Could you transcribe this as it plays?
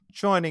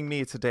Joining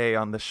me today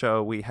on the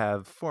show, we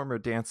have former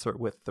dancer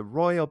with the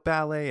Royal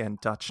Ballet and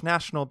Dutch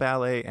National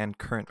Ballet and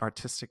current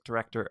artistic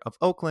director of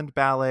Oakland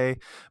Ballet,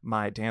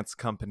 my dance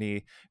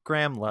company,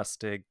 Graham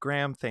Lustig.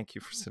 Graham, thank you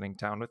for sitting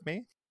down with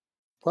me.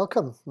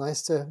 Welcome.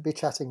 Nice to be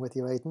chatting with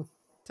you, Aidan.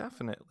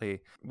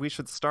 Definitely. We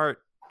should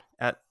start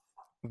at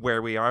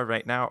where we are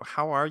right now.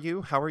 How are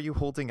you? How are you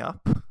holding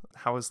up?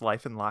 How has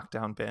life in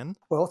lockdown been?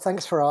 Well,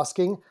 thanks for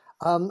asking.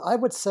 I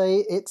would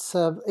say it's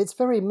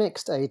very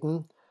mixed,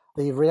 Aidan.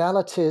 The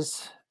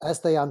realities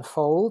as they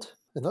unfold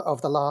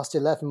of the last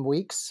 11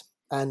 weeks,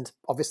 and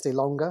obviously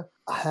longer,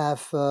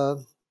 have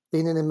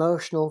been an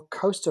emotional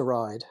coaster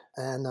ride.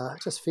 And I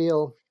just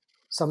feel,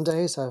 some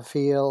days I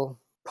feel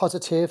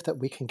positive that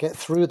we can get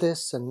through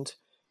this and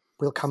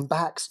we'll come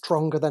back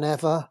stronger than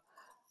ever.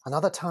 And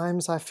other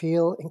times I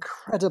feel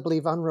incredibly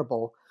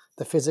vulnerable,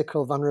 the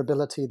physical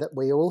vulnerability that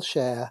we all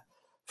share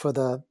for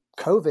the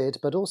COVID,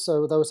 but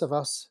also those of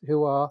us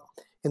who are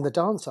in the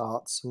dance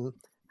arts, and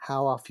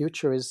how our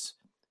future is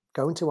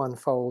going to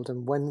unfold,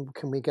 and when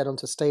can we get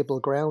onto stable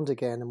ground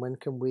again, and when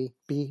can we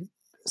be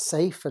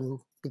safe and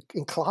be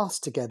in class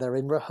together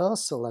in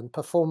rehearsal and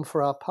perform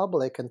for our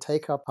public and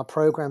take up our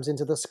programs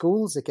into the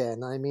schools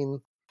again. I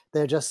mean,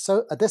 they're just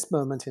so, at this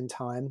moment in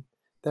time,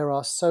 there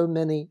are so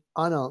many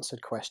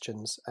unanswered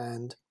questions.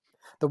 And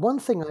the one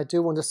thing I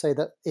do want to say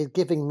that is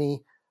giving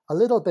me a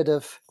little bit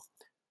of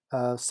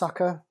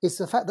succor is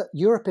the fact that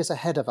Europe is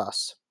ahead of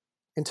us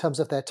in terms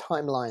of their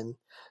timeline.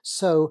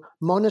 So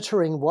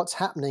monitoring what's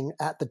happening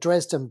at the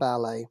Dresden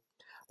Ballet,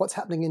 what's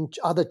happening in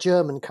other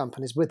German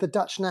companies, with the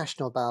Dutch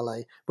National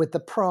Ballet, with the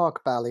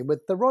Prague Ballet,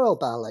 with the Royal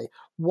Ballet,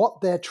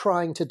 what they're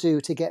trying to do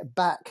to get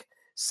back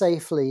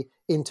safely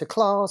into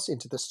class,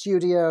 into the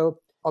studio,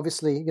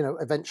 obviously,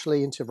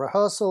 eventually into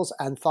rehearsals,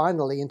 and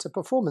finally into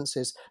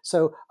performances.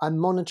 So I'm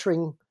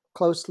monitoring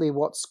closely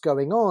what's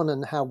going on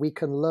and how we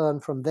can learn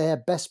from their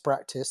best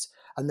practice,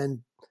 and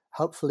then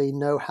hopefully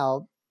know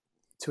how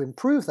to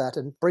improve that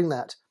and bring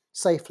that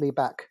safely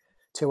back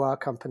to our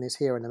companies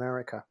here in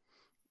America.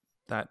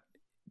 That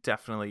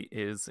definitely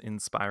is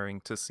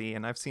inspiring to see.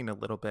 And I've seen a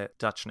little bit.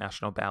 Dutch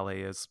National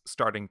Ballet is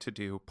starting to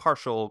do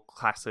partial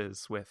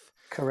classes with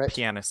Correct.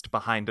 pianist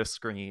behind a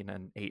screen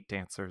and 8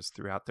 dancers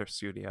throughout their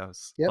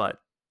studios. Yep. But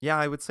yeah,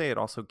 I would say it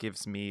also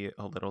gives me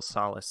a little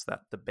solace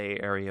that the Bay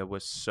Area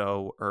was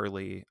so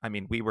early. I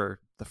mean, we were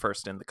the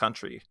first in the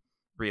country,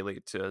 really,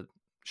 to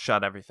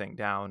shut everything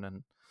down.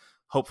 And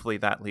hopefully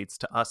that leads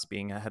to us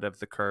being ahead of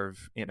the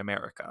curve in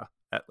America,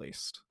 at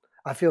least.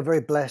 I feel very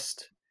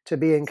blessed to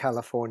be in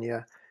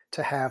California,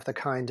 to have the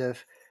kind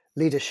of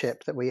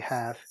leadership that we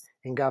have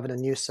in Governor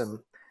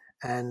Newsom.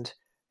 And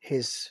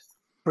his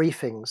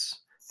briefings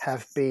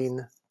have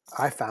been,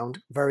 I found,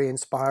 very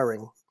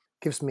inspiring.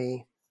 Gives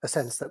me a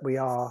sense that we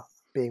are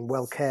being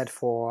well cared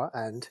for,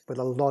 and with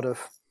a lot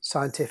of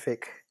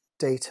scientific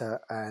data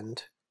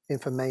and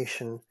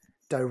information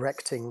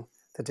directing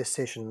the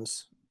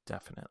decisions.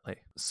 Definitely.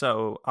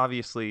 So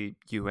obviously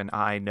you and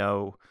I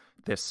know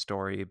this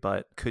story,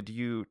 but could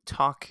you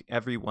talk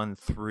everyone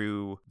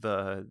through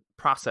the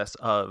process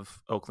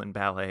of Oakland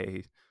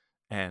Ballet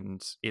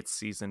and its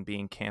season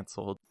being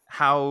canceled?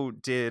 How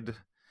did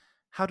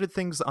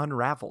things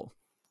unravel?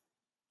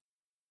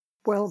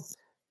 Well,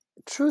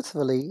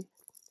 truthfully,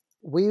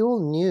 we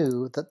all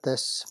knew that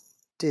this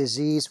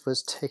disease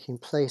was taking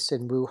place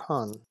in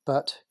Wuhan,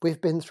 but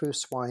we've been through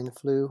swine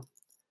flu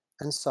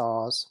and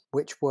SARS,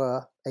 which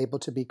were able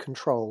to be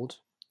controlled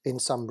in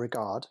some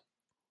regard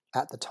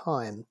at the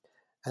time.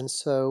 And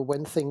so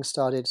when things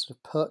started sort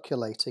of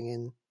percolating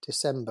in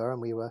December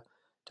and we were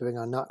doing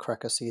our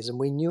Nutcracker season,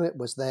 we knew it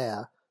was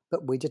there,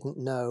 but we didn't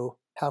know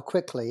how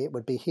quickly it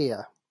would be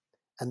here,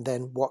 and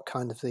then what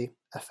kind of the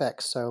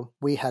effects. So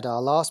we had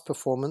our last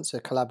performance, a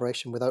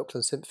collaboration with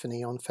Oakland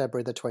Symphony, on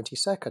February the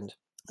 22nd.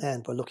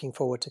 And we're looking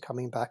forward to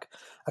coming back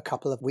a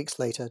couple of weeks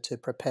later to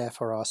prepare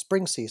for our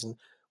spring season,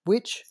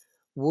 which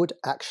would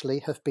actually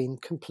have been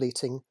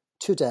completing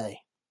today.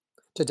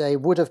 Today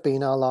would have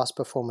been our last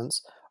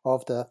performance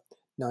of the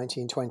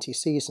 1920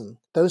 season.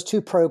 Those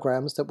 2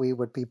 programs that we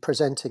would be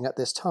presenting at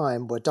this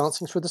time were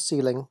Dancing Through the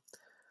Ceiling,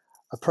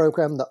 a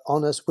program that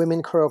honors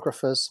women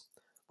choreographers,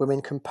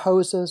 women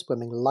composers,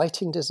 women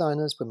lighting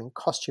designers, women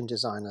costume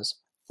designers.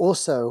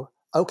 Also,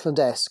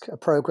 Oakland-esque, a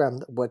program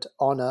that would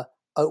honor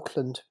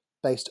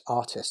Oakland-based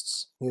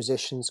artists,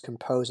 musicians,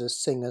 composers,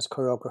 singers,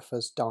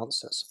 choreographers,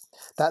 dancers.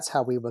 That's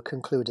how we were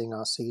concluding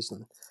our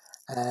season.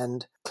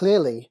 And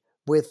clearly,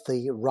 with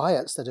the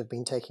riots that have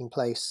been taking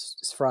place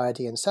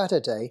Friday and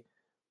Saturday,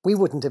 we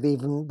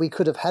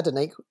could have had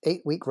an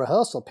 8-week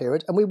rehearsal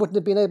period, and we wouldn't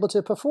have been able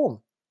to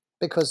perform.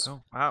 Because,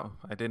 oh, wow,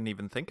 I didn't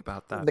even think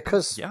about that.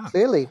 Because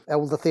clearly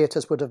all the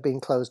theatres would have been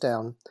closed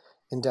down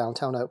in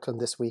downtown Oakland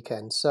this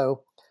weekend.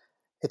 So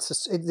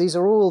these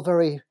are all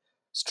very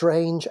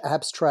strange,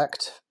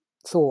 abstract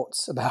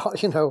thoughts about,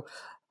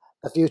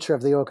 the future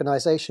of the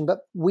organization. But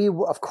we,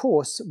 of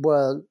course,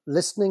 were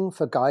listening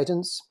for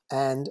guidance.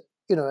 And,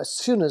 as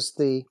soon as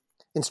the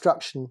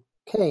instruction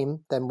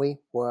came, then we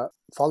were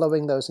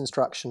following those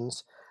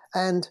instructions.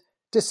 And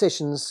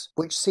decisions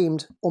which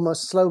seemed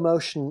almost slow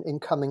motion in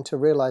coming to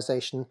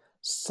realization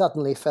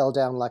suddenly fell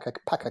down like a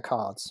pack of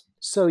cards.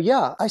 So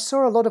yeah, I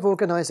saw a lot of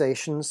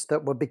organizations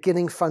that were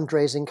beginning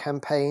fundraising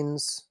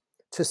campaigns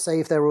to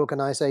save their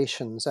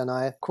organizations, and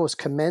I, of course,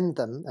 commend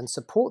them and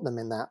support them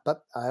in that,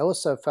 but I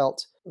also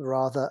felt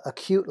rather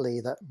acutely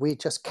that we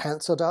just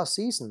cancelled our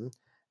season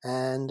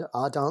and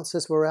our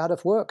dancers were out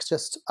of work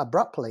just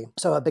abruptly.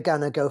 So I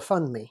began a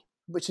GoFundMe,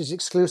 which is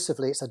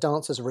it's a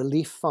dancers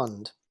relief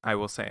fund. I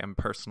will say I'm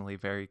personally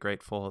very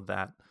grateful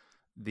that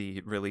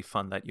the relief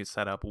fund that you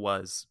set up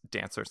was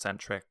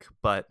dancer-centric,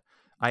 but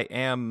I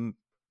am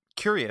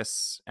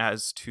curious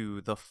as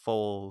to the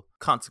full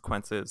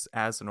consequences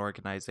as an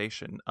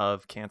organization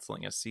of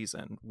canceling a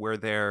season. Were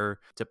there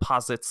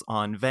deposits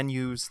on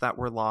venues that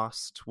were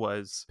lost?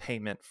 Was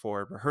payment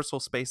for rehearsal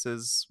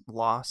spaces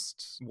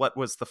lost? What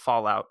was the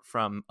fallout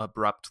from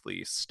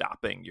abruptly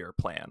stopping your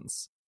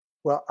plans?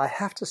 Well, I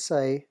have to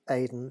say,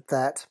 Aidan,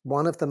 that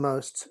one of the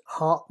most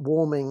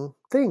heartwarming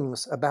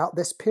things about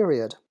this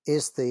period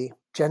is the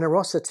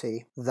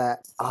generosity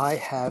that I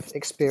have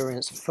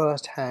experienced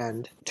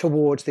firsthand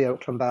towards the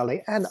Oakland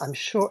Ballet, and I'm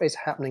sure is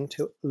happening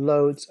to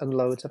loads and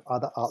loads of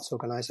other arts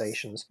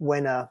organizations.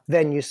 When a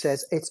venue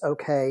says, it's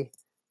okay,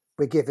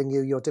 we're giving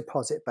you your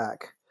deposit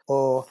back.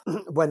 Or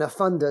when a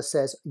funder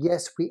says,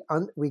 yes,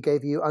 we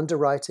gave you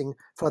underwriting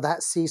for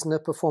that season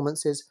of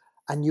performances,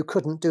 and you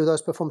couldn't do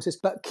those performances,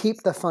 but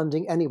keep the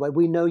funding anyway.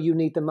 We know you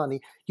need the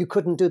money. You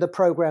couldn't do the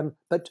program,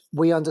 but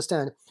we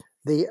understand.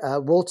 The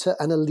Walter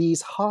and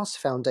Elise Haas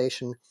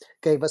Foundation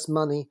gave us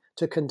money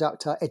to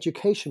conduct our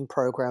education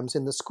programs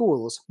in the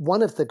schools.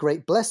 One of the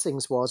great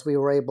blessings was we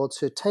were able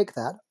to take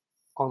that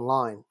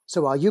online.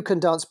 So our You Can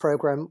Dance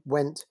program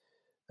went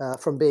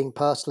from being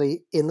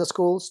personally in the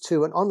schools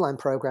to an online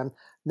program.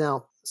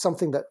 Now,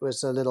 something that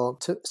was a little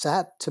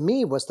sad to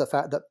me was the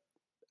fact that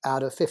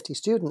out of 50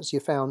 students, you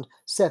found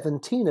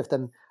 17 of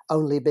them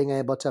only being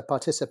able to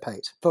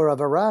participate for a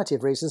variety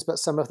of reasons, but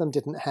some of them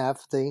didn't have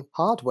the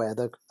hardware,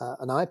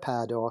 an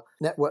iPad or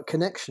network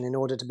connection in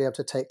order to be able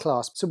to take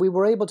class. So we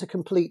were able to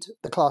complete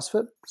the class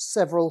for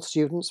several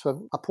students, for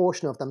a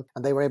portion of them,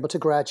 and they were able to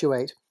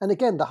graduate. And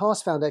again, the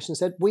Haas Foundation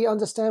said, we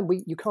understand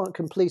you can't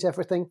complete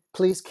everything.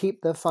 Please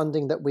keep the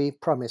funding that we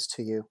promised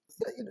to you.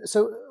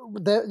 So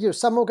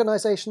some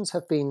organizations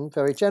have been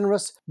very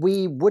generous.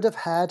 We would have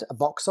had a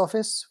box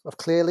office of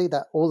clearly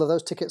that all of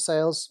those ticket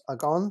sales are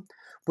gone.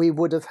 We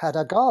would have had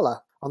a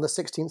gala on the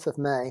 16th of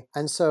May.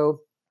 And so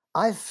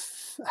I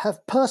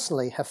have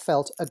personally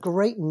felt a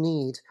great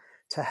need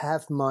to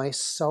have my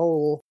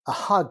soul, a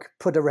hug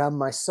put around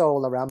my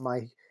soul, around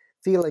my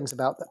feelings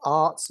about the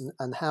arts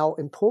and how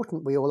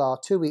important we all are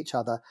to each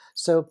other.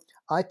 So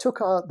I took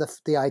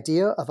the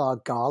idea of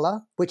our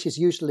gala, which is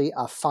usually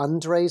a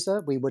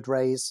fundraiser. We would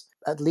raise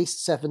at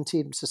least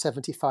 $70,000 to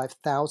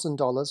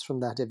 $75,000 from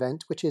that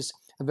event, which is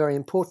a very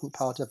important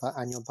part of our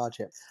annual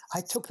budget.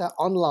 I took that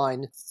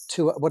online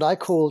to what I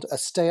called a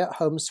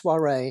stay-at-home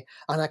soiree,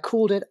 and I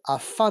called it a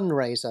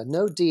fundraiser.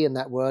 No D in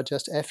that word,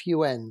 just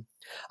F-U-N.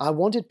 I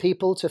wanted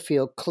people to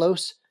feel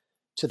close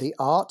to the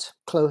art,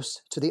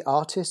 close to the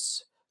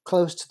artists,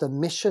 close to the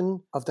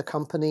mission of the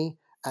company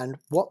and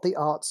what the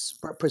arts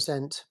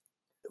represent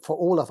for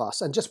all of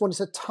us, and just wanted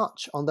to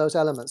touch on those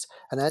elements.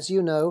 And as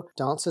you know,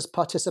 dancers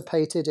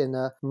participated in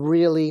a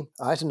really,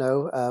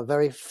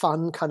 very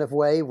fun kind of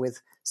way,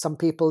 with some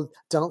people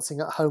dancing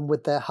at home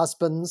with their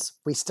husbands.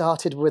 We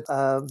started with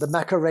the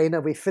Macarena.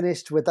 We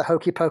finished with the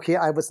Hokey Pokey.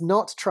 I was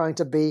not trying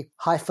to be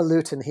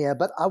highfalutin here,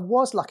 but I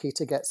was lucky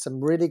to get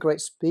some really great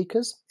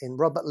speakers in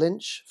Robert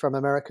Lynch from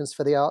Americans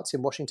for the Arts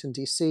in Washington,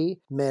 D.C.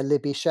 Mayor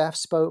Libby Schaaf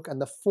spoke,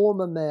 and the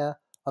former mayor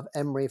of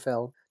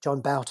Emeryville,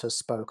 John Bouters,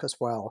 spoke as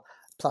well.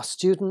 Plus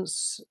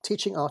students,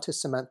 teaching artist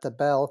Samantha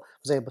Bell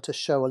was able to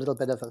show a little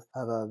bit of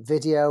a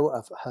video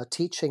of her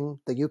teaching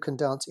the You Can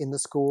Dance in the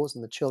schools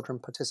and the children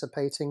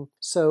participating.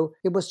 So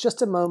it was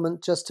just a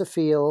moment just to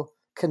feel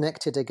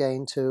connected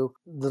again to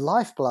the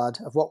lifeblood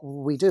of what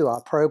we do,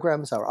 our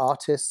programs, our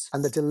artists,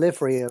 and the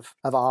delivery of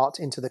art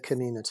into the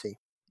community.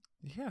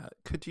 Yeah.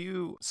 Could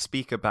you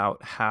speak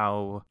about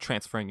how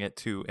transferring it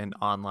to an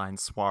online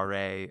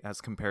soiree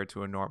as compared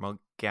to a normal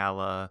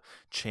gala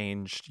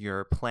changed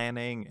your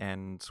planning,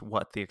 and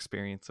what the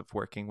experience of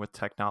working with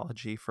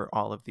technology for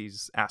all of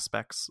these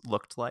aspects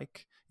looked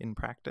like in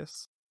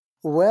practice?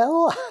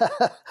 Well,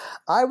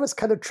 I was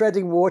kind of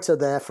treading water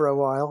there for a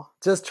while,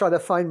 just trying to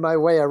find my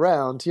way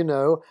around,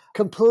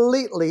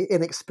 completely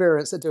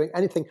inexperienced at doing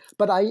anything.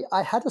 But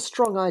I had a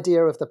strong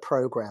idea of the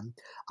program.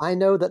 I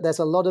know that there's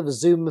a lot of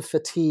Zoom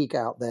fatigue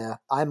out there.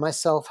 I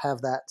myself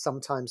have that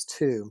sometimes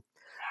too.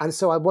 And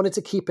so I wanted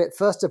to keep it,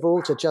 first of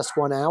all, to just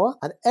 1 hour.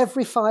 And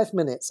every 5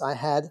 minutes, I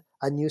had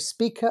a new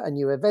speaker, a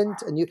new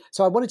event,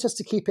 so I wanted just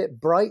to keep it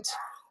bright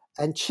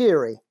and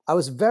cheery. I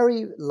was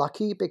very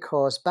lucky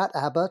because Bat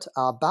Abbott,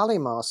 our ballet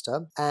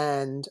master,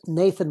 and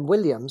Nathan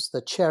Williams,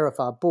 the chair of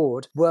our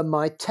board, were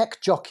my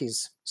tech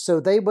jockeys. So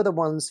they were the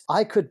ones,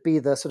 I could be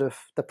the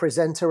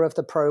presenter of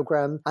the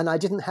program, and I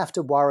didn't have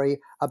to worry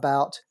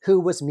about who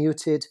was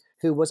muted,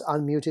 who was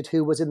unmuted,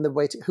 who was in the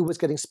waiting, who was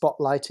getting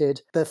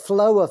spotlighted. The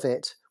flow of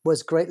it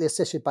was greatly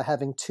assisted by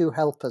having two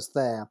helpers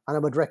there. And I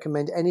would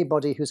recommend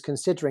anybody who's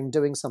considering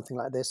doing something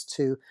like this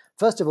to,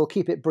 first of all,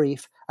 keep it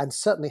brief and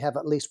certainly have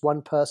at least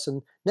one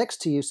person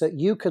next to you so that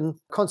you can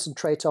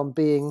concentrate on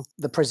being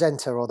the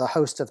presenter or the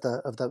host of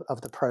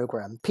the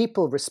program.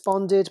 People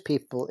responded,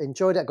 people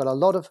enjoyed it. I got a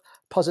lot of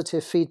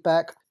positive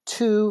feedback.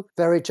 Two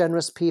very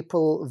generous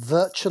people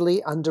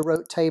virtually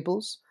underwrote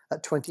tables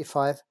at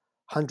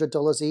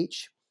 $2,500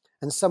 each.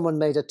 And someone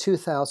made a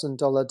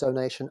 $2,000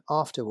 donation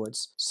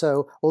afterwards.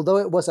 So although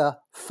it was a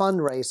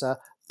fundraiser,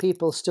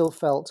 people still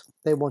felt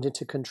they wanted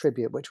to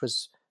contribute, which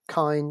was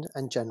kind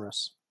and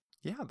generous.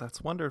 Yeah,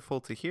 that's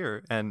wonderful to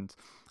hear. And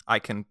I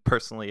can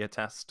personally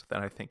attest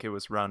that I think it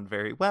was run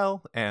very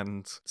well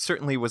and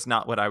certainly was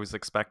not what I was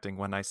expecting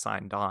when I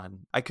signed on.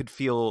 I could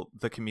feel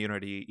the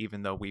community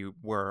even though we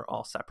were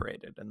all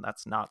separated. And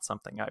that's not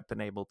something I've been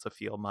able to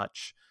feel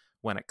much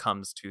when it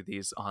comes to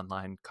these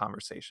online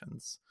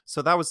conversations.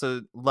 So that was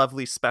a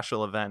lovely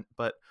special event,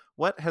 but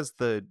what has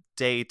the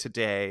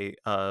day-to-day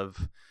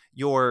of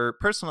your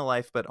personal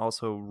life, but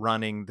also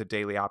running the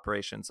daily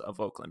operations of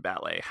Oakland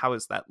Ballet, how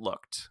has that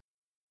looked?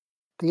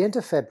 The end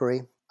of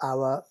February,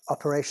 our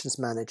operations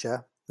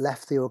manager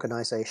left the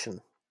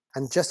organization.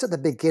 And just at the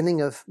beginning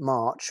of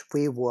March,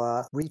 we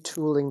were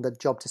retooling the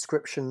job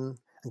description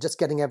and just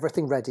getting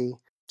everything ready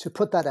to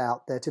put that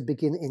out there to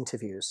begin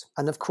interviews.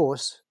 And of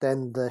course,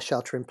 then the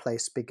shelter in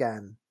place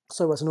began.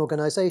 So as an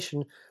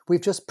organization,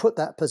 we've just put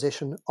that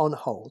position on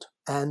hold.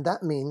 And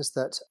that means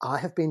that I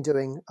have been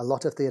doing a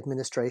lot of the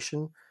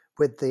administration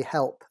with the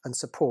help and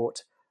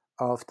support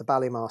of the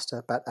ballet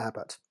master, Bat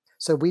Abbott.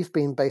 So we've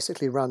been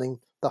basically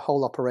running the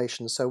whole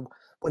operation. So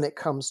when it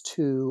comes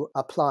to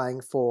applying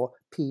for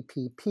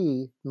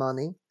PPP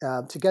money,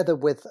 together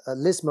with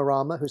Liz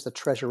Marama, who's the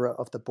treasurer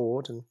of the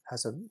board and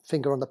has a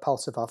finger on the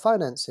pulse of our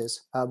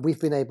finances,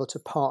 we've been able to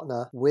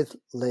partner with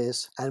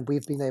Liz and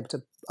we've been able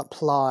to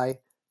apply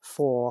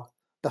for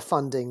the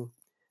funding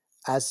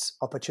as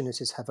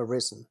opportunities have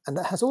arisen. And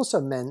that has also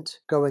meant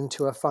going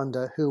to a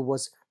funder who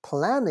was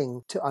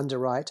planning to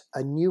underwrite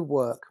a new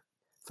work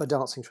for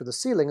Dancing Through the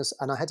Ceilings.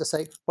 And I had to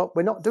say, well,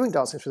 we're not doing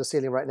Dancing Through the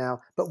Ceiling right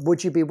now, but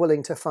would you be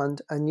willing to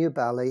fund a new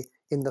ballet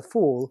in the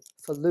fall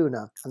for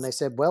Luna? And they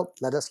said, well,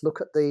 let us look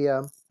at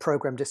the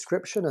program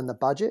description and the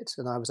budget.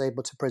 And I was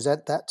able to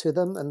present that to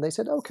them. And they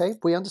said, okay,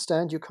 we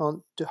understand you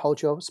can't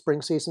hold your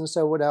spring season,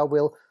 so now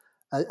we'll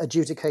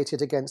adjudicate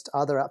it against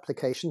other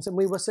applications. And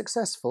we were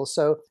successful.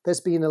 So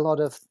there's been a lot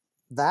of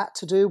that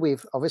to do.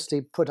 We've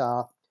obviously put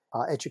our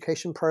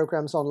education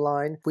programs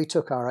online. We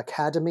took our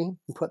academy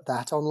and put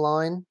that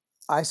online.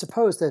 I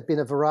suppose there have been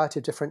a variety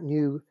of different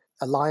new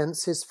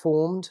alliances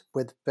formed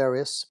with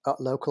various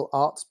local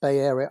arts, Bay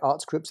Area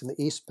arts groups in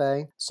the East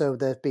Bay. So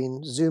there have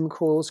been Zoom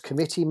calls,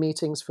 committee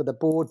meetings for the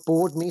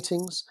board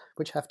meetings,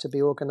 which have to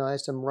be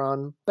organized and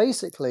run.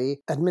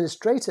 Basically,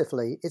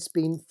 administratively, it's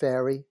been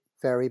very,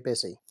 very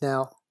busy.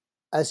 Now,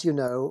 as you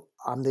know,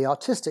 I'm the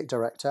artistic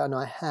director and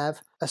I have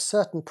a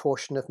certain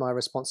portion of my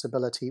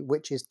responsibility,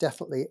 which is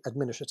definitely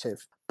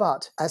administrative.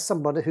 But as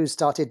somebody who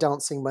started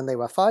dancing when they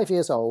were 5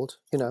 years old,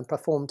 and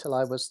performed till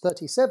I was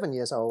 37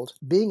 years old,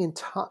 being in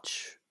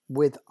touch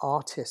with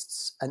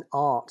artists and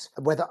art,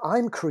 whether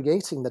I'm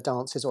creating the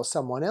dances or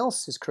someone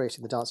else is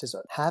creating the dances,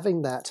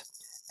 having that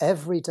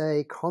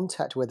everyday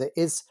contact with it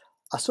is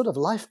a sort of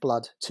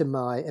lifeblood to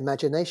my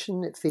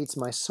imagination. It feeds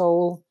my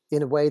soul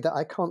in a way that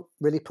I can't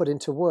really put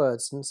into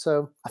words. And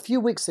so a few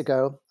weeks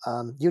ago,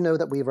 you know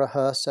that we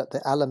rehearsed at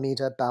the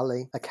Alameda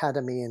Ballet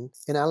Academy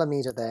in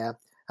Alameda there.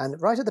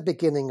 And right at the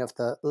beginning of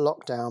the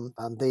lockdown,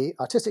 the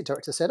artistic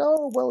director said,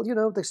 oh, well,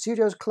 the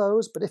studio's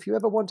closed, but if you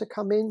ever want to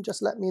come in,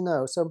 just let me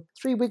know. So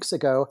 3 weeks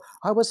ago,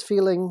 I was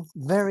feeling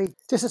very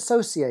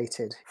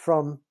disassociated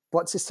from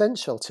what's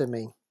essential to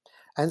me.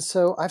 And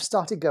so I've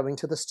started going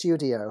to the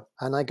studio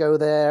and I go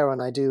there and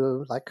I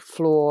do like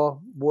floor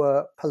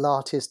work,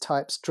 Pilates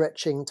type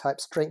stretching, type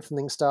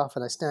strengthening stuff.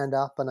 And I stand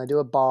up and I do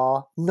a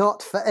bar,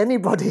 not for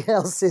anybody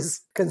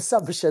else's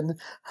consumption.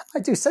 I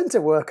do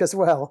center work as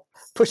well,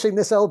 pushing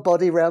this old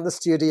body around the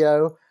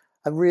studio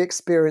and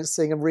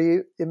re-experiencing and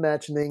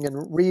reimagining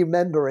and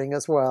remembering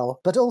as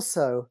well. But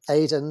also,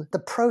 Aidan, the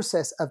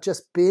process of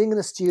just being in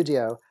the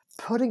studio,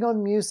 putting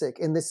on music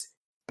in this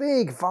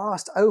big,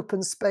 vast,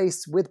 open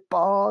space with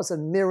bars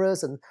and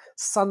mirrors and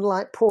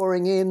sunlight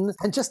pouring in.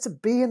 And just to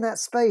be in that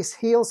space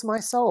heals my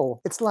soul.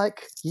 It's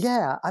like,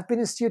 yeah, I've been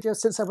in studio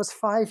since I was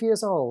 5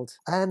 years old.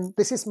 And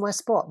this is my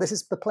spot. This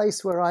is the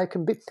place where I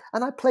can be.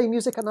 And I play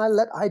music and I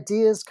let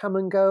ideas come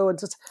and go and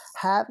just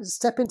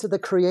step into the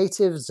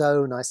creative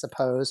zone, I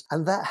suppose.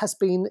 And that has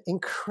been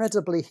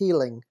incredibly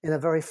healing in a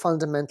very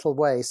fundamental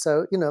way.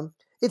 So,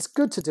 it's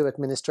good to do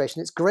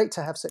administration. It's great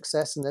to have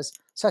success and there's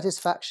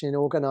satisfaction in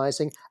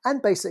organizing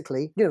and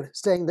basically,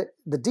 staying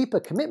the deeper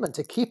commitment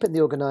to keeping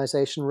the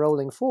organization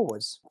rolling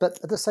forwards. But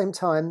at the same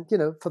time,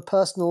 for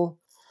personal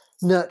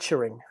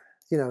nurturing,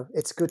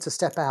 it's good to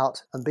step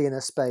out and be in a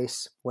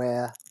space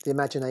where the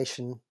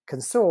imagination can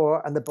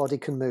soar and the body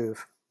can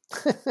move.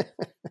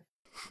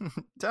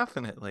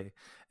 Definitely.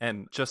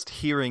 And just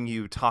hearing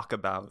you talk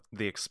about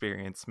the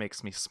experience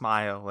makes me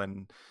smile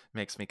and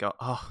makes me go,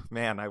 oh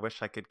man, I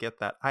wish I could get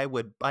that. I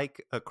would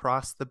bike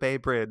across the Bay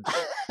Bridge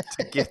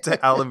to get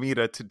to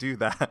Alameda to do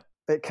that.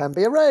 It can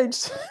be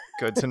arranged.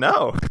 Good to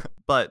know.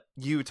 But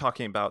you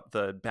talking about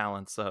the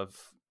balance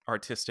of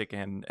artistic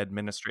and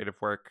administrative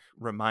work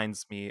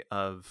reminds me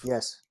of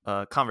Yes.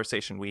 a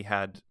conversation we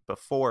had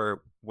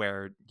before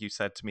where you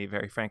said to me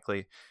very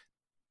frankly,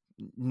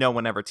 no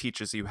one ever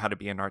teaches you how to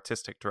be an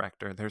artistic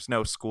director. There's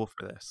no school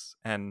for this.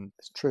 And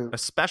It's true.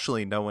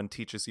 especially no one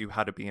teaches you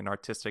how to be an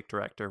artistic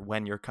director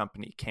when your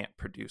company can't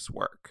produce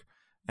work.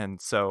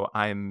 And so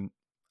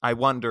I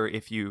wonder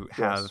if you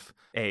have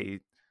a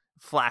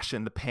flash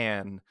in the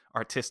pan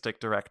artistic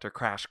director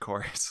crash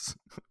course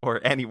or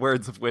any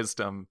words of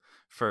wisdom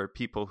for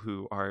people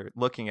who are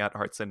looking at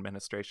arts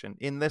administration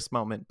in this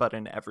moment, but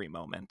in every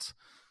moment.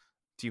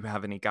 Do you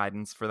have any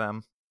guidance for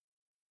them?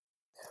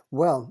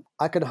 Well,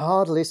 I could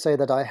hardly say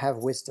that I have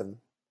wisdom.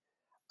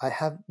 I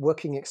have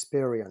working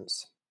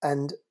experience.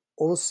 And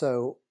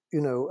also,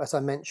 as I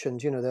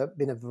mentioned, there have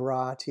been a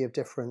variety of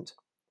different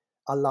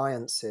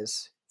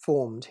alliances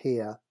formed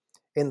here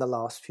in the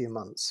last few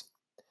months.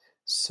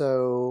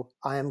 So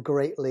I am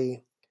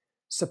greatly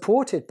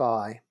supported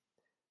by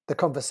the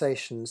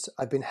conversations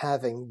I've been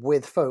having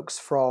with folks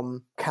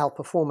from Cal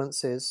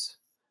Performances,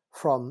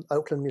 from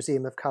Oakland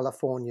Museum of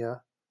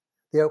California,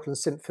 the Oakland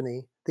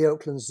Symphony, the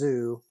Oakland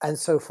Zoo, and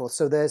so forth.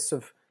 So there's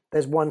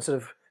one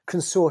sort of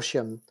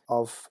consortium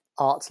of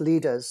arts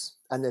leaders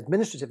and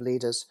administrative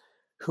leaders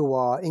who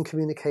are in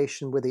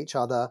communication with each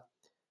other,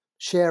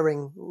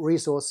 sharing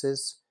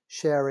resources,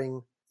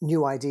 sharing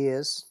new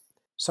ideas.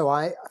 So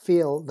I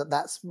feel that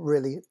that's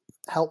really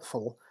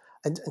helpful.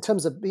 And in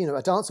terms of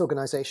a dance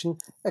organization,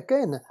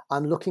 again,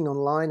 I'm looking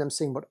online, I'm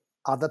seeing what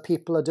other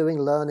people are doing,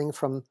 learning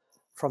from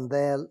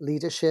their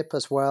leadership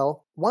as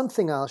well. One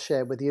thing I'll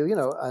share with you,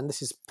 and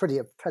this is a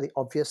pretty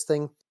obvious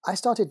thing. I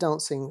started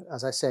dancing,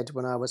 as I said,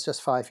 when I was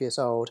just 5 years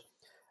old.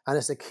 And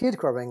as a kid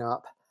growing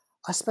up,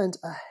 I spent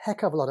a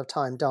heck of a lot of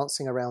time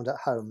dancing around at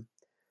home.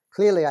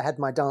 Clearly, I had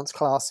my dance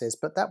classes,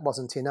 but that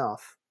wasn't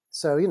enough.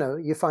 So,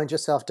 you find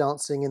yourself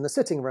dancing in the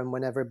sitting room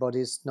when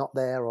everybody's not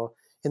there, or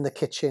in the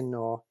kitchen,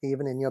 or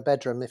even in your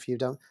bedroom if you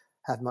don't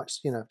have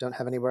much, don't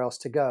have anywhere else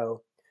to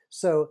go.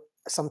 So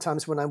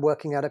sometimes when I'm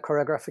working out a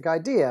choreographic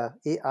idea,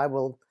 I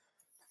will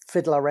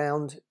fiddle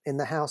around in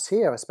the house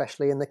here,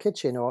 especially in the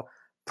kitchen, or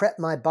prep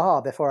my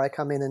bar before I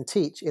come in and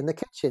teach in the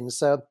kitchen.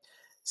 So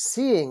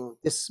seeing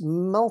this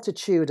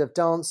multitude of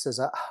dancers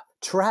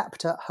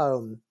trapped at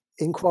home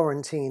in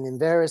quarantine in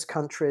various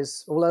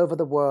countries all over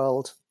the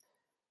world,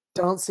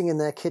 dancing in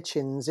their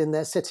kitchens, in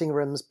their sitting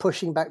rooms,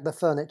 pushing back the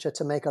furniture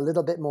to make a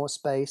little bit more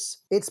space.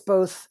 It's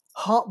both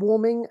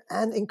heartwarming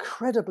and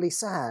incredibly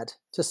sad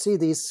to see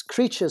these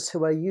creatures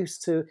who are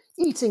used to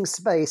eating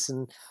space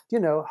and,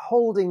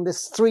 holding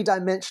this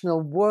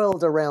three-dimensional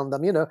world around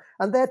them,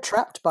 and they're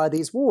trapped by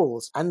these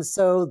walls. And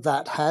so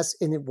that has,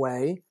 in a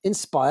way,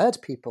 inspired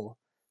people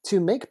to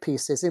make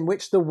pieces in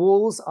which the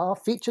walls are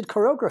featured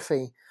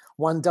choreography.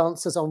 One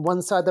dances on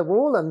one side of the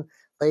wall and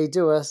they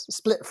do a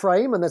split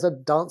frame and there's a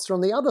dancer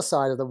on the other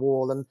side of the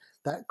wall, and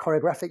that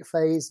choreographic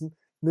phase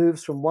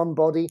moves from one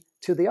body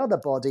to the other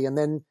body. And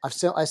then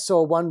I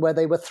saw one where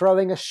they were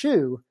throwing a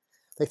shoe.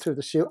 They threw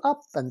the shoe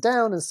up and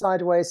down and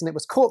sideways, and it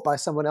was caught by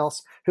someone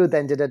else who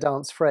then did a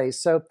dance phrase.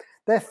 So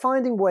they're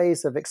finding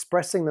ways of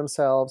expressing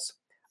themselves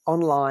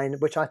online,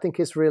 which I think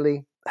is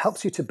really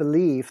helps you to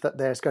believe that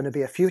there's going to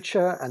be a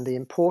future, and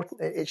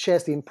it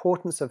shares the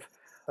importance of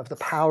the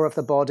power of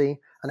the body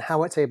and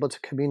how it's able to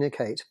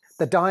communicate.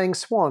 The Dying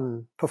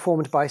Swan,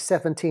 performed by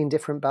 17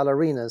 different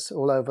ballerinas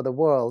all over the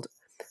world,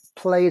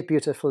 played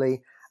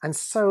beautifully, and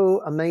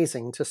so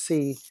amazing to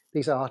see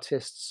these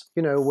artists,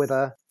 with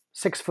a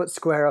 6-foot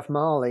square of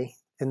Mali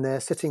in their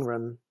sitting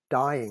room,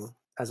 dying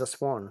as a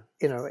swan.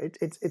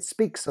 It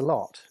speaks a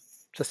lot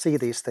to see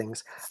these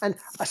things. And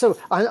so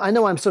I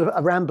know I'm sort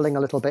of rambling a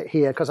little bit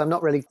here because I'm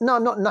not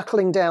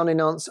knuckling down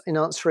in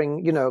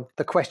answering,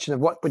 the question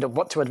of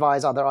what to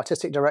advise other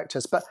artistic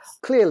directors. But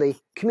clearly,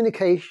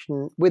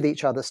 communication with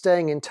each other,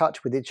 staying in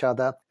touch with each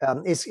other,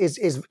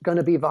 is going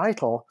to be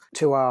vital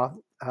to our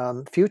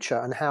future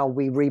and how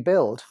we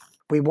rebuild.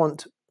 We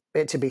want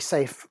it to be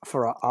safe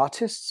for our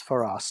artists,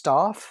 for our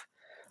staff,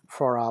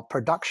 for our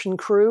production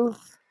crew,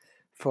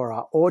 for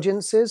our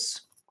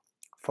audiences,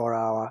 for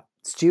our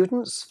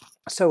students.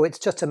 So it's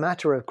just a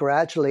matter of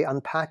gradually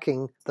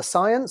unpacking the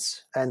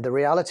science and the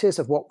realities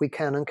of what we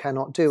can and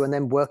cannot do, and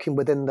then working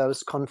within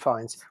those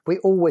confines. We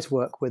always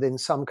work within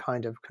some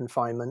kind of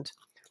confinement.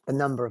 The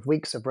number of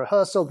weeks of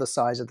rehearsal, the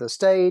size of the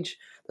stage,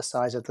 the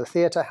size of the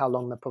theatre, how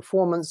long the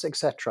performance,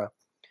 etc.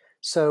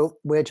 So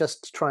we're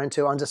just trying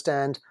to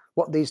understand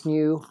what these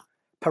new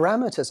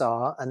parameters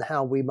are and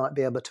how we might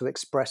be able to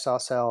express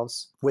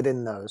ourselves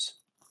within those.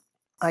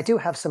 I do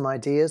have some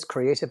ideas,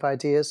 creative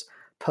ideas,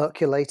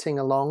 percolating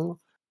along.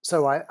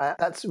 So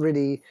that's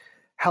really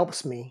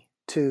helps me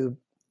to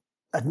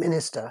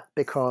administer,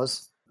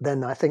 because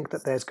then I think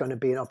that there's going to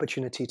be an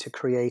opportunity to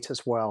create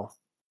as well.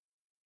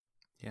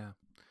 Yeah.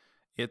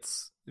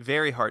 It's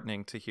very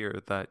heartening to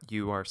hear that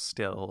you are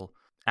still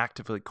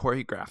actively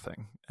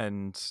choreographing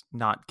and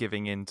not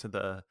giving in to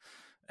the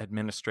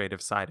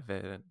administrative side of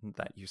it, and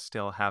that you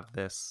still have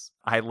this.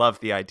 I love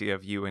the idea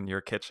of you in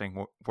your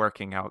kitchen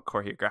working out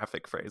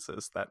choreographic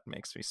phrases. That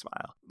makes me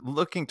smile.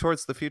 Looking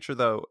towards the future,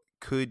 though,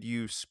 could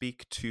you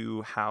speak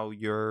to how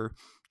you're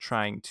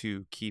trying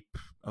to keep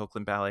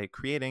Oakland Ballet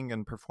creating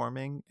and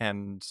performing,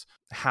 and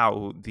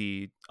how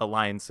the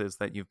alliances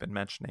that you've been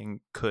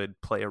mentioning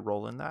could play a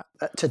role in that?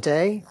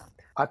 Today,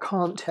 I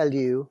can't tell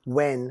you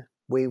when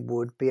we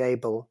would be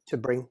able to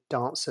bring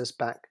dancers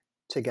back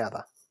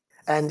together.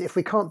 And if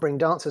we can't bring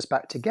dancers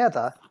back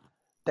together,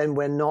 then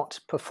we're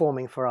not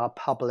performing for our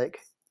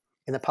public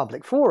in a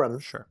public forum.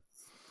 Sure.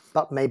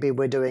 But maybe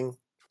we're doing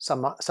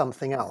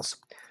something else.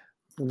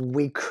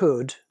 We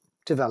could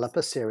develop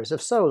a series of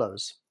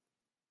solos.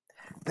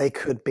 They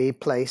could be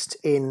placed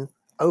in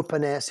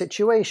open air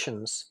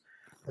situations.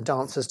 The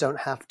dancers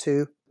don't have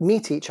to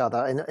meet each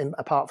other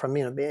apart from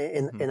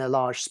in a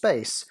large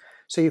space.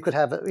 So you could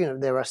have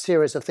there are a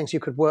series of things. You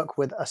could work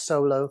with a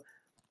solo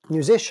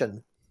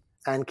musician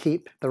and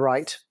keep the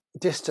right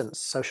distance,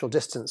 social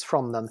distance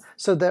from them.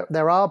 So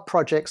there are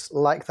projects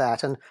like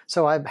that. And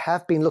so I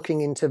have been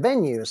looking into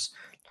venues,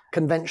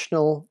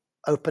 conventional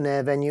open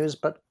air venues,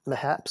 but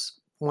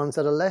perhaps ones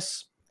that are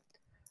less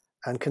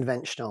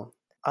unconventional.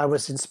 I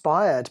was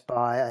inspired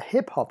by a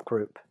hip hop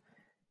group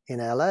in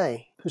LA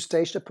who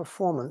staged a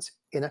performance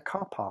in a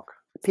car park.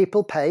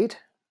 People paid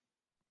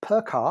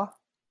per car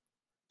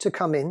to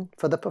come in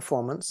for the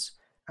performance,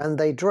 and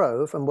they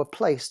drove and were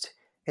placed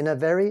in a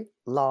very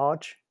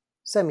large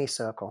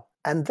semicircle.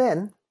 And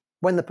then,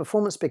 when the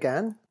performance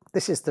began,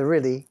 this is the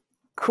really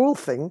cool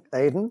thing,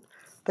 Aidan,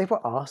 they were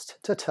asked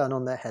to turn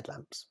on their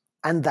headlamps.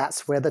 And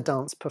that's where the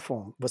dance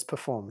was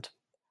performed.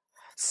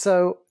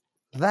 So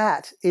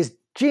that is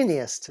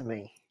genius to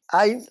me.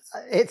 And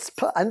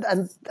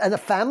a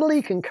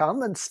family can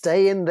come and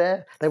stay in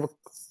there. They were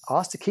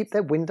asked to keep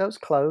their windows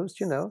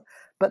closed,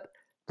 But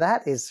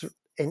that is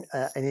an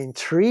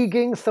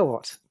intriguing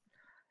thought.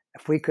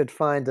 If we could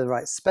find the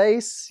right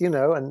space,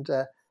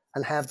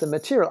 and have the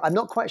material. I'm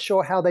not quite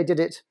sure how they did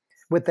it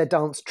with their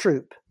dance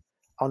troupe,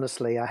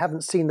 honestly. I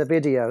haven't seen the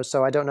video,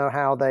 so I don't know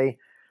how they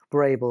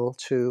were able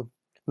to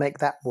make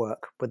that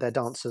work with their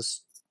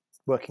dancers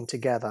working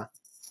together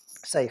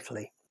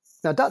safely.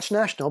 Now, Dutch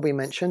National, we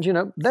mentioned,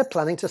 they're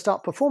planning to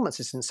start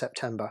performances in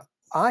September.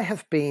 I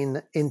have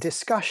been in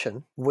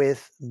discussion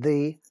with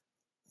the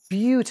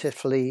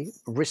beautifully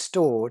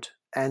restored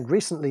and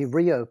recently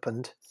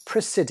reopened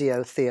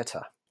Presidio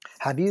Theatre.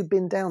 Have you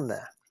been down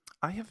there?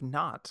 I have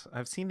not.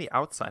 I've seen the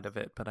outside of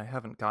it, but I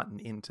haven't gotten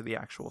into the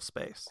actual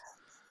space.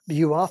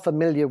 You are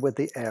familiar with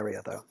the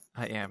area, though?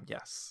 I am,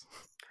 yes.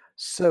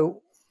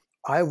 So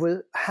I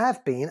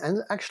have been,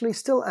 and actually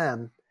still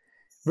am,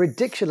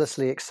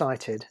 ridiculously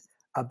excited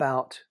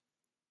about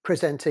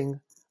presenting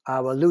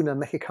our Luna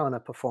Mexicana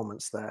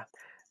performance there.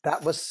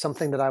 That was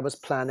something that I was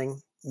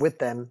planning with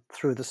them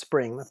through the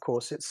spring. Of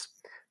course, its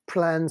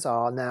plans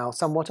are now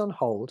somewhat on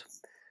hold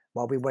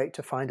while we wait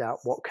to find out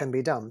what can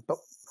be done. But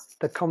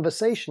the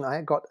conversation,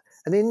 I got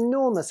an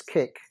enormous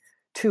kick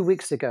 2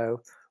 weeks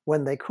ago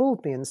when they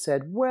called me and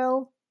said,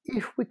 well,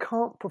 if we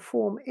can't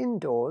perform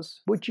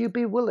indoors, would you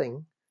be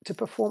willing to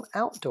perform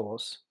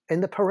outdoors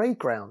in the parade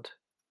ground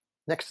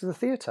next to the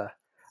theatre?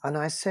 And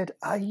I said,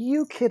 are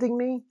you kidding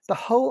me? The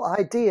whole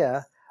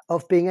idea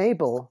of being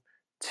able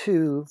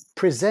to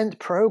present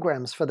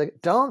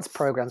dance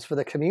programs for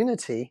the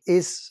community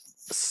is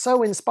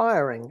so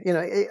inspiring.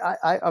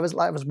 I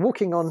was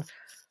walking on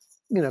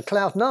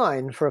cloud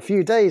nine for a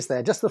few days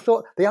there. Just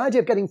the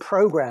idea of getting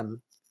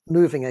program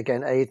moving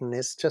again, Aidan,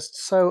 is just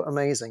so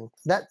amazing.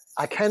 That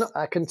I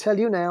can tell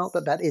you now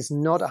that is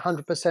not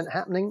 100%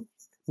 happening,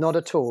 not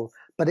at all.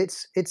 But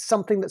it's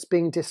something that's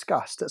being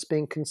discussed, that's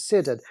being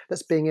considered,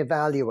 that's being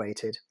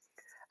evaluated.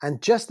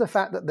 And just the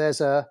fact that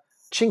there's a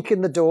chink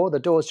in the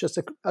door's just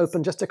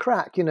open just a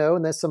crack,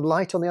 and there's some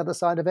light on the other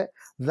side of it,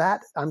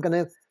 that I'm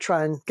going to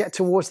try and get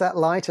towards that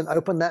light and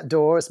open that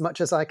door as much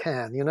as I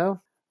can,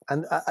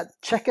 And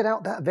check it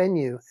out, that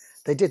venue.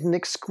 They did an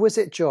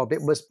exquisite job.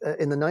 It was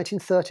in the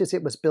 1930s,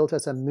 it was built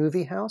as a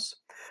movie house.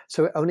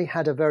 So it only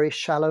had a very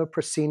shallow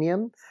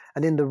proscenium.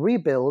 And in the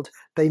rebuild,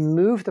 they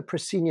moved the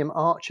proscenium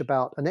arch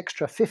about an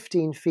extra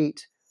 15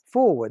 feet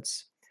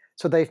forwards.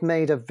 So they've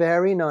made a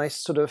very nice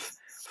sort of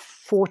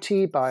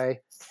 40 by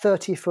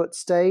 30 foot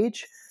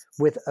stage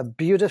with a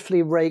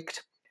beautifully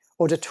raked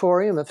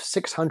auditorium of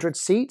 600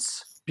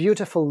 seats,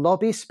 beautiful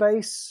lobby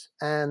space,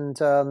 and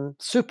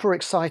super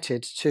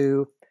excited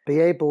to be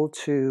able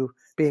to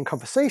be in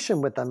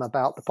conversation with them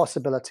about the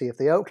possibility of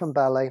the Oakland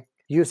Ballet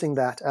using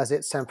that as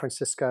its San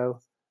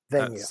Francisco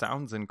venue. That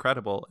sounds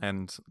incredible,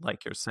 and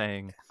like you're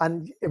saying,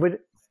 and it would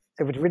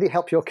really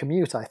help your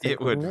commute, I think.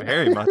 It would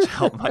very much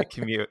help my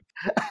commute.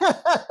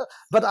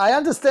 But I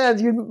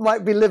understand you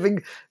might be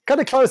living kind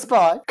of close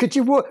by. Could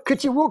you walk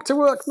to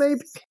work,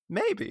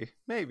 maybe?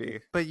 Maybe.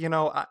 But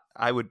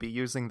I would be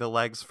using the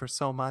legs for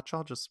so much.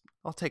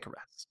 I'll take a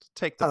rest.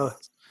 Take the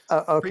rest.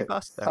 free Okay.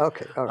 bus there.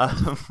 Okay. All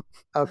right. Um,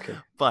 Okay.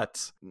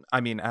 but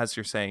I mean, as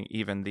you're saying,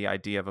 even the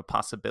idea of a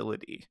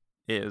possibility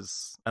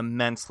is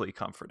immensely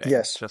comforting,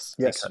 Yes. just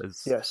Yes.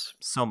 because Yes.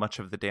 so much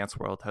of the dance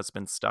world has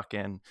been stuck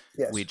in,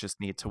 we Yes. just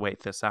need to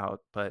wait this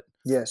out. But,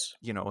 Yes.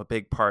 a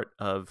big part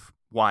of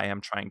why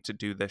I'm trying to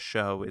do this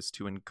show is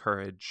to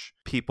encourage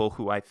people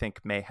who I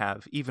think may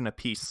have even a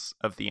piece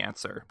of the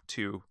answer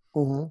to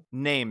Mm-hmm.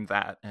 name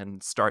that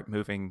and start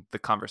moving the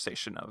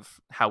conversation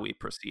of how we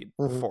proceed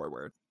Mm-hmm.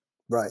 forward.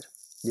 Right.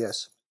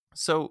 Yes.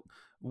 So,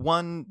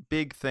 one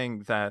big thing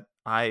that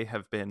I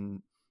have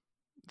been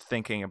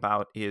thinking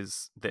about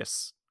is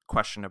this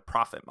question of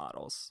profit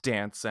models.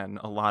 Dance and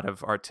a lot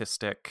of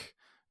artistic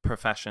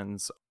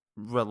professions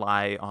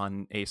rely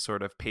on a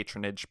sort of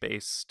patronage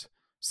based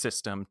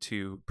system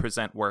to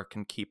present work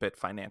and keep it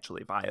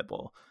financially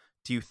viable.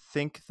 Do you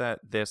think that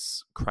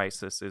this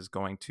crisis is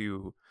going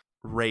to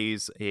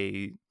raise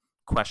a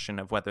question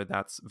of whether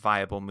that's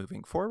viable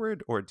moving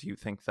forward, or do you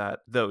think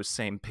that those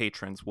same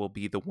patrons will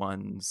be the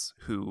ones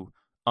who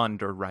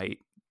underwrite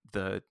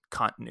the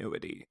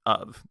continuity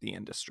of the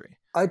industry?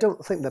 I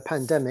don't think the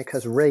pandemic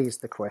has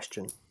raised the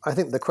question. I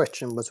think the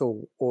question was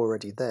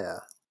already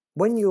there.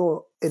 When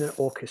you're in an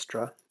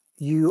orchestra,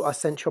 you are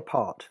sent your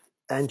part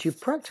and you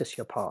practice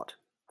your part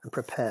and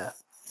prepare.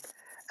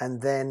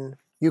 And then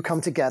you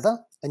come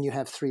together and you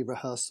have 3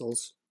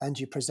 rehearsals and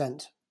you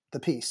present the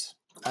piece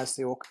as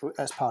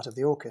part of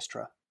the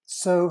orchestra.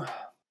 So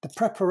the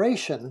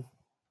preparation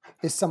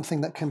is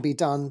something that can be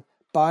done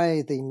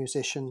by the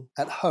musician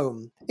at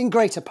home in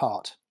greater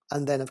part.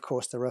 And then, of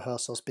course, the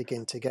rehearsals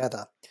begin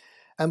together.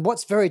 And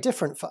what's very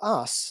different for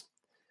us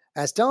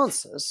as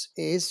dancers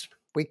is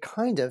we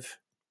kind of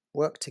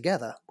work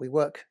together. We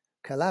work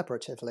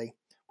collaboratively.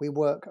 We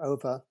work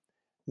over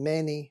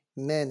many,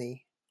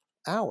 many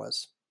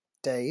hours,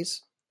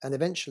 days, and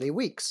eventually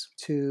weeks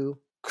to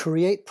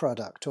create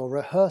product or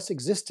rehearse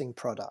existing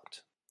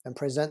product and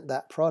present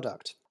that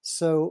product.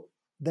 So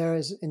there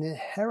is an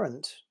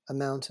inherent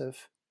amount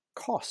of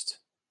cost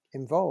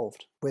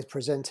involved with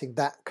presenting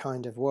that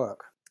kind of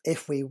work.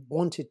 If we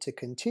wanted to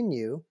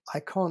continue,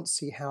 I can't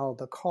see how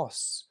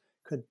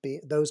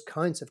those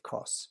kinds of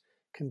costs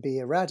can be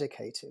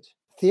eradicated.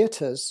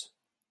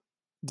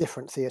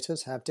 Different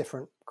theatres have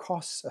different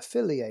costs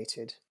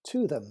affiliated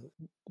to them.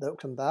 The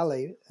Oakland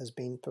Ballet has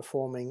been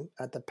performing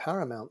at the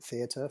Paramount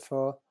Theatre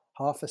for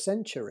half a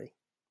century.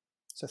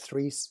 It's a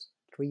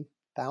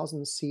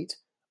 3,000 seat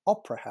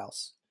opera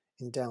house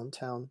in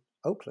downtown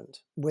Oakland,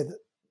 with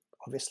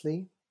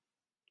obviously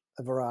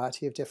a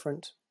variety of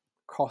different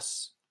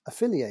costs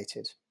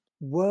affiliated.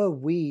 Were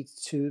we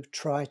to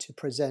try to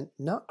present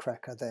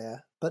Nutcracker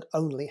there, but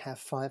only have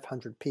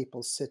 500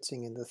 people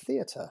sitting in the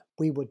theatre,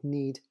 we would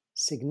need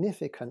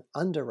significant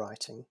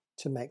underwriting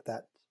to make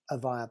that a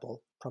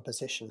viable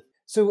proposition.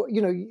 So,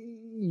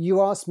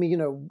 you asked me,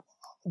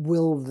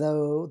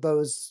 will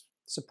those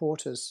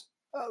supporters,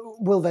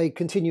 will they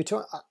continue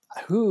to?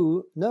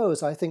 Who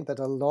knows? I think that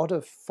a lot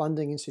of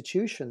funding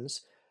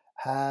institutions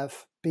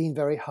have been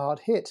very hard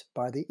hit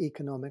by the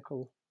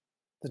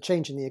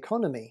change in the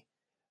economy,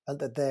 and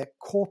that their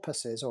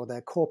corpuses, or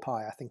their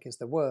corpi, I think is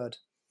the word,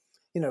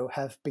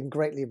 have been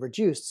greatly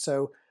reduced.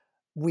 So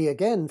we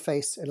again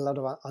face a lot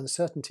of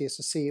uncertainties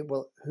to see,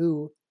 well,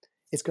 who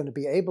is going to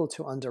be able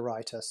to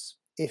underwrite us,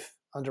 if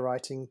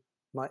underwriting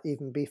might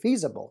even be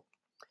feasible.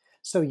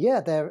 So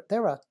yeah, there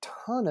are a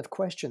ton of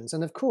questions.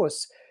 And of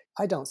course,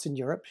 I dance in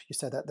Europe, you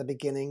said at the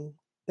beginning.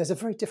 There's a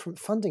very different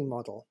funding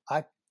model.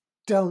 I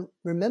don't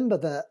remember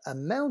the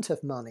amount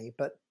of money,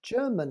 but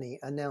Germany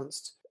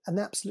announced an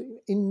absolutely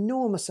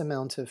enormous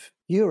amount of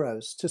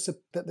euros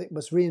that it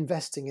was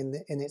reinvesting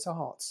in its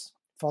arts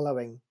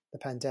following the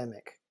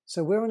pandemic.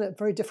 So we're on a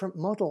very different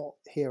model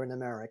here in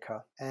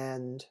America.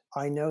 And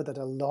I know that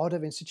a lot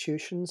of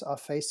institutions are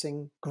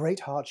facing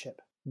great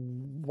hardship.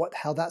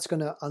 How that's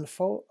going to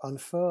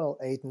unfurl,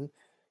 Aidan,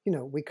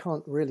 we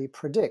can't really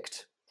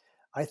predict.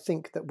 I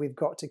think that we've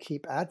got to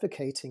keep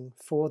advocating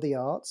for the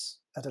arts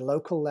at a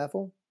local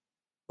level,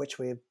 which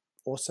we're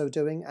also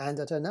doing, and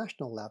at a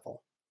national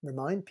level.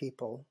 Remind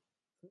people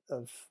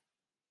of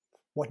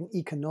what an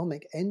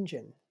economic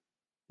engine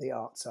the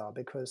arts are,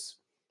 because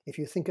if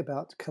you think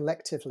about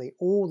collectively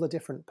all the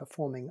different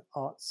performing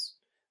arts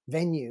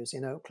venues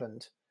in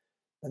Oakland,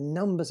 the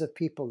numbers of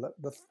people,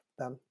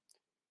 the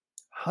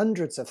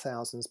hundreds of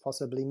thousands,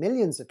 possibly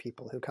millions of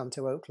people who come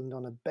to Oakland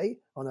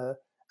on a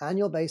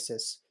annual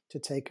basis to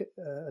take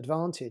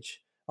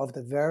advantage of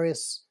the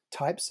various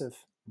types of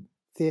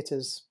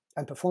theatres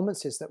and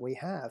performances that we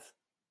have.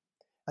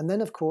 And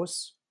then, of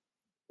course,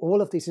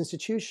 all of these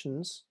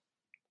institutions,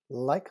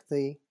 like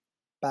the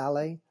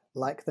ballet,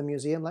 like the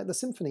museum, like the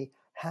symphony,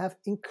 have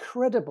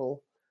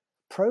incredible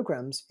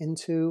programs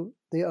into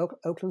the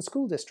Oakland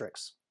school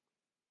districts,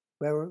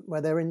 where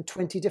they're in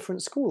 20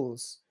 different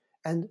schools.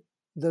 And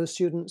those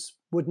students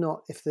would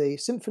not, if the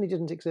symphony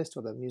didn't exist,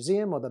 or the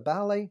museum or the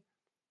ballet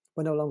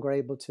were no longer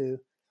able to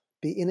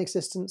be in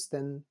existence,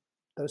 then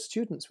those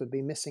students would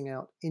be missing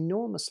out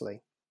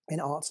enormously in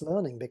arts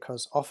learning,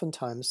 because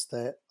oftentimes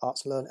the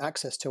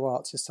access to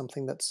arts is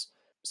something that's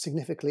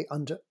significantly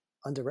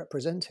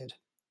underrepresented.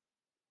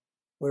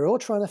 We're all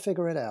trying to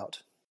figure it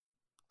out.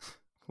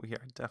 We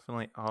are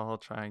definitely all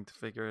trying to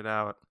figure it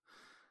out.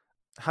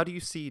 How do you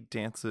see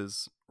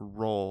dance's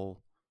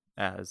role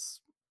as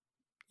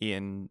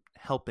in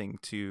helping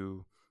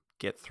to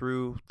get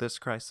through this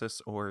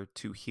crisis or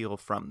to heal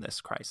from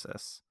this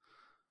crisis?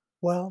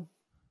 Well,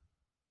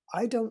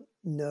 I don't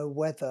know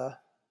whether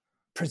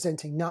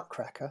presenting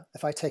Nutcracker,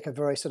 if I take a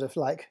very sort of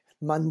like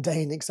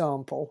mundane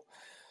example,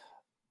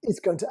 is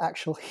going to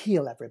actually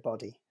heal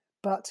everybody.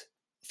 But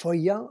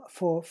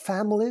for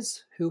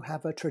families who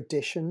have a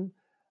tradition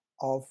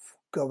of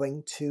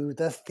going to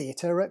the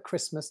theatre at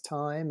Christmas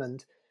time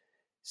and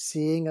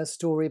seeing a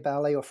story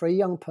ballet, or for a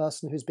young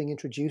person who's being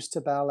introduced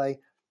to ballet,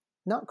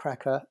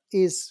 Nutcracker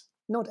is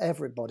not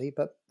everybody,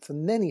 but for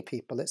many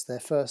people, it's their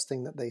first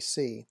thing that they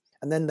see.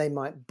 And then they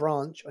might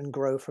branch and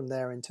grow from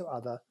there into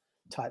other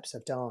types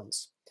of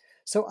dance.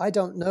 So I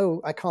don't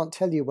know, I can't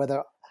tell you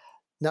whether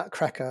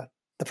Nutcracker,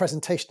 the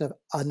presentation of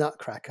a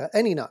Nutcracker,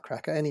 any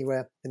Nutcracker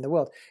anywhere in the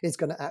world, is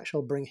going to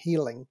actually bring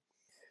healing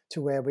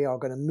to where we are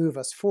going to move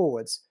us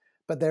forwards.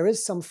 But there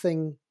is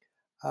something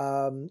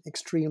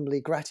extremely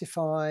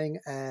gratifying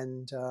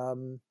and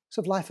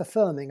sort of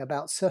life-affirming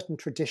about certain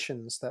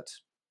traditions that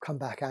come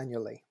back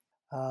annually,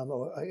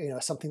 or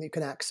something that you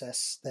can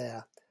access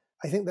there.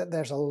 I think that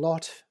there's a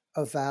lot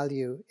of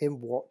value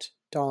in what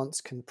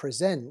dance can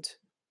present,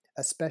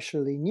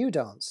 especially new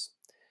dance.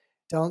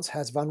 Dance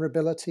has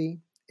vulnerability.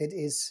 It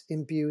is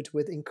imbued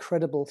with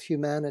incredible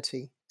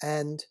humanity.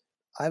 And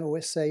I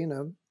always say,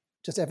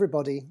 just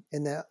everybody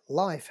in their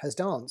life has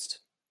danced.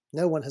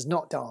 No one has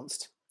not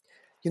danced.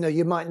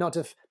 You might not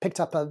have picked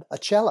up a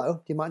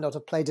cello, you might not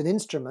have played an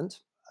instrument,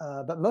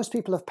 but most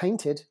people have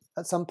painted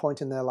at some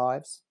point in their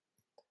lives.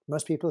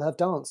 Most people have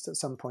danced at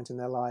some point in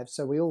their lives.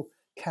 So we all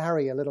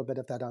carry a little bit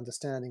of that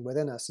understanding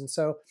within us. And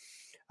so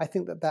I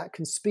think that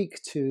can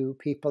speak to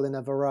people in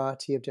a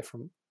variety of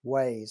different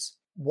ways.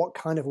 What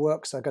kind of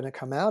works are going to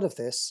come out of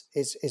this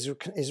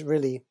is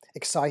really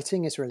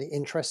exciting, is really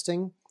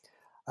interesting.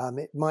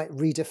 It might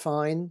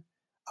redefine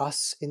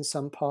us in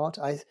some part.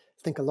 I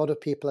think a lot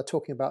of people are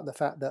talking about the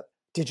fact that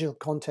digital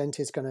content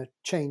is going to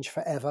change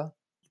forever,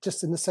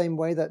 just in the same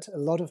way that a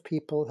lot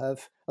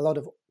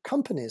of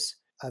companies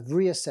have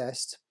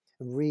reassessed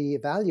and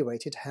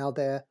reevaluated how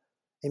their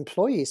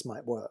employees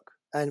might work.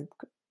 And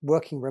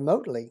working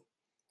remotely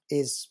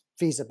is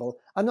feasible.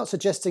 I'm not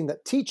suggesting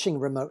that teaching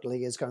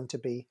remotely is going to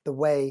be the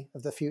way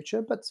of the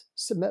future, but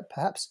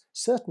perhaps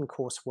certain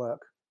coursework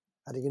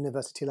at a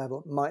university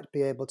level might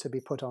be able to be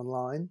put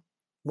online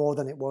more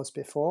than it was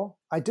before.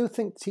 I do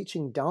think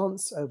teaching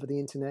dance over the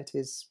internet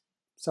is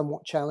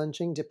somewhat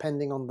challenging,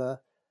 depending on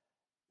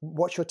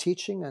what you're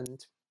teaching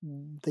and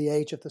the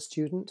age of the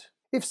student.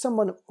 If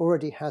someone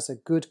already has a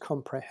good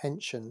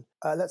comprehension,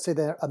 let's say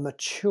they're a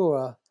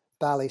mature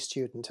ballet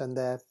student and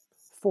they're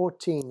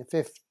 14,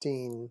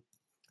 15,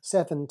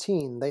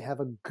 17, they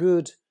have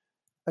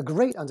a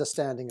great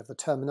understanding of the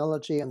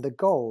terminology and the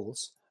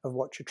goals of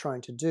what you're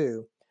trying to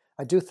do.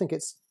 I do think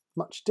it's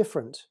much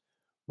different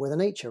with an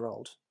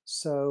 8-year-old.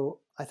 So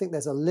I think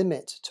there's a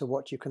limit to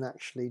what you can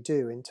actually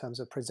do in terms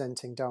of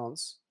presenting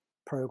dance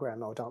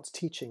program or dance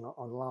teaching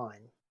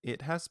online.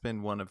 It has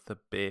been one of the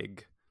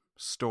big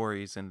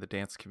stories in the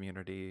dance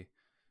community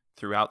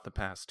throughout the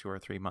past 2 or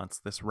 3 months,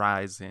 this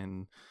rise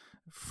in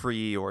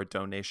free or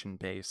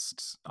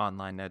donation-based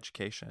online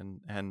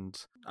education. And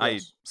yes, I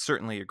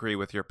certainly agree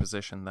with your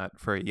position that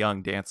for a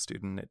young dance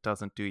student, it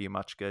doesn't do you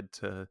much good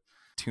to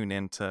tune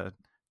in to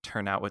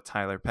Turn Out with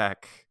Tyler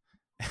Peck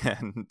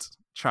and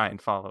try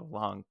and follow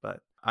along.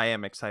 But I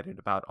am excited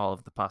about all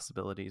of the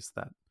possibilities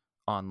that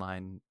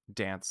online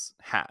dance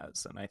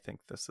has. And I think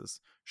this has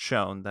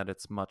shown that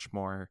it's much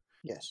more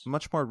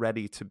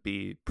ready to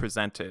be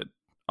presented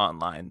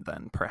online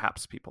than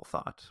perhaps people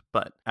thought.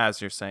 But as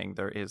you're saying,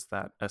 there is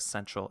that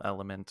essential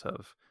element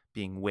of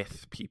being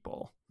with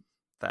people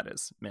that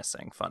is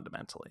missing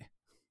fundamentally.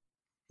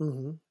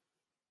 Mm-hmm.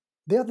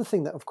 The other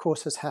thing that, of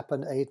course, has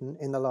happened, Aidan,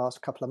 in the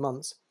last couple of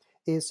months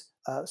is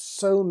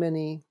so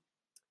many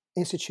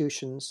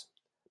institutions,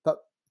 but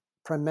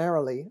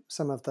primarily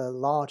some of the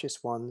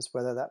largest ones,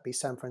 whether that be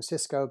San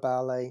Francisco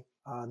Ballet,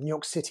 New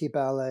York City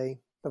Ballet,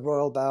 the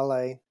Royal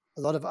Ballet,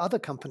 a lot of other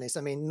companies,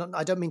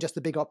 I don't mean just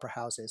the big opera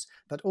houses,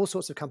 but all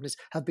sorts of companies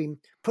have been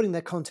putting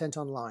their content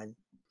online.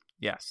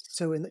 Yes.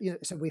 So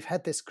so we've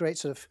had this great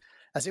sort of,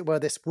 as it were,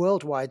 this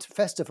worldwide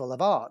festival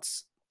of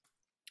arts,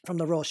 from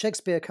the Royal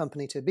Shakespeare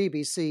Company to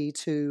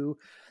BBC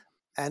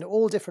and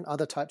all different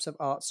other types of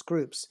arts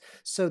groups.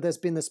 So there's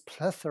been this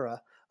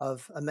plethora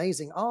of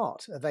amazing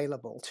art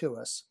available to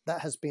us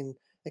that has been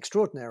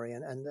extraordinary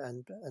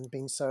and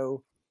been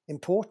so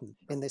important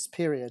in this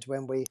period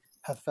when we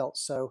have felt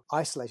so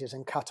isolated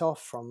and cut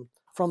off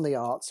from the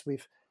arts.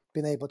 We've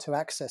been able to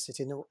access it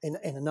in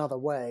another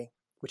way,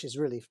 which is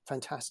really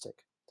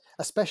fantastic,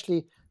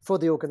 especially for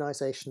the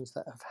organizations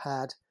that have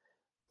had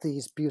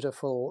these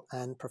beautiful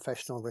and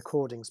professional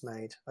recordings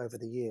made over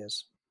the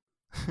years.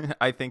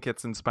 I think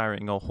it's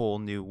inspiring a whole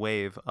new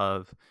wave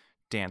of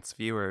dance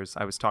viewers.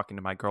 I was talking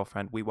to my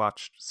girlfriend. We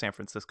watched San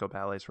Francisco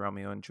Ballet's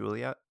Romeo and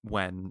Juliet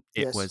when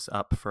it Yes. was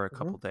up for a Hmm.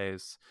 couple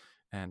days,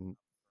 and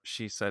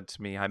she said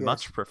to me, I Yes.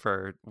 much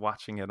prefer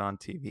watching it on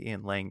TV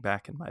and laying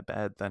back in my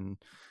bed than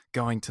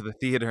going to the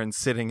theater and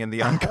sitting in the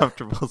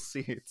uncomfortable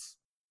seats.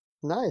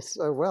 Nice.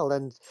 Oh well,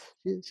 and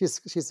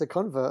she's a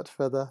convert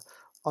for the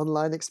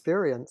online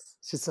experience.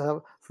 She's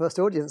a first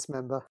audience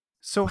member.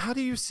 So, how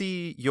do you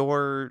see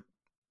your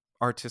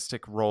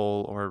artistic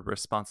role or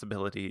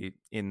responsibility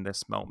in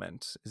this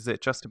moment? Is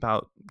it just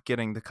about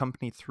getting the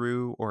company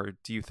through, or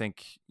do you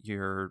think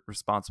you're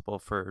responsible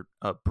for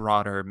a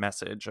broader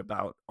message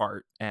about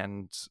art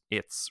and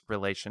its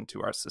relation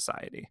to our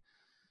society?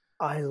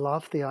 I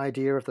love the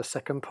idea of the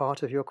second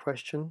part of your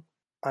question.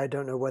 I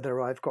don't know whether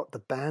I've got the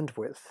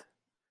bandwidth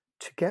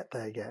to get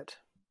there yet.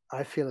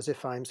 I feel as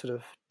if I'm sort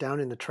of down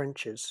in the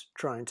trenches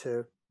trying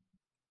to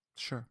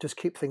Sure. just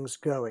keep things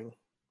going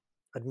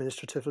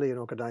administratively and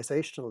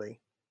organizationally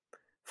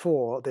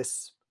for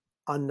this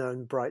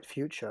unknown bright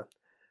future.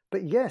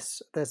 But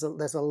yes, there's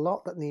a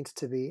lot that needs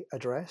to be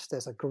addressed.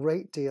 There's a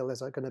great deal.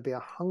 There's going to be a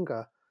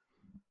hunger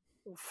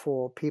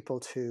for people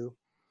to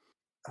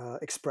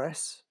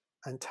express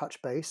and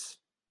touch base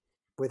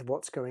with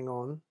what's going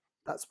on.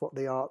 That's what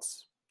the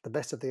arts, the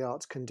best of the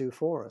arts, can do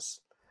for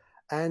us.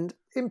 And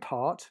in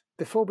part,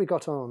 before we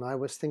got on, I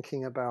was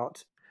thinking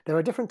about there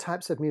are different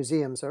types of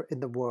museums in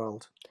the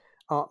world,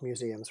 art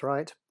museums,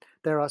 right?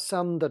 There are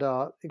some that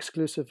are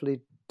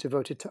exclusively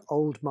devoted to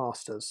old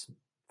masters,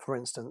 for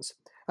instance,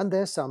 and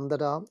there's some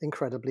that are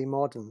incredibly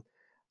modern.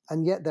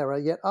 And yet there are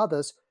yet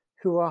others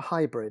who are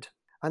hybrid.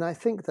 And I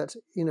think that,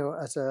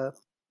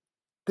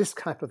 this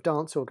type of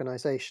dance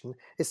organization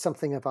is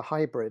something of a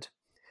hybrid,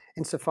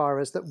 insofar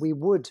as that we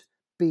would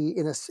be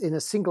in a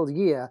single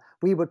year,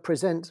 we would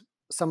present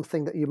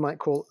something that you might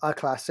call a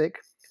classic,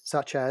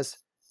 such as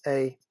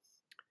a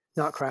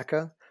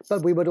Nutcracker,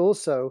 but we would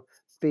also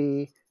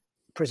be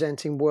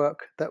presenting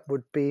work that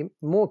would be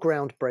more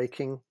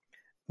groundbreaking,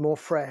 more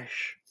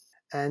fresh,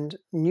 and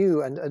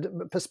new,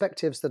 and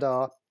perspectives that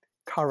are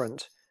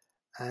current,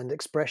 and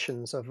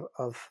expressions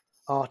of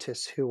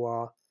artists who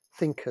are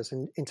thinkers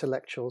and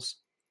intellectuals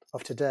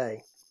of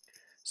today.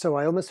 So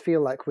I almost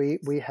feel like we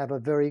have a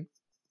very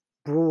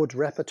broad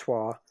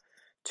repertoire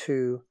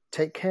to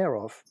take care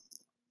of.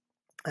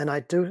 And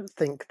I do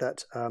think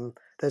that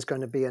there's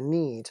going to be a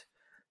need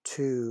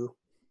to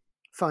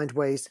find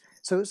ways.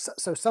 So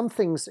some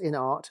things in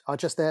art are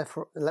just there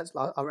for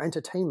our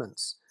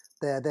entertainments.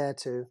 They're there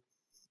to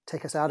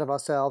take us out of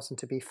ourselves and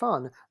to be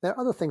fun. There are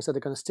other things that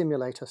are going to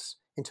stimulate us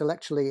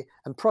intellectually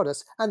and prod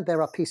us, and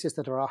there are pieces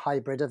that are a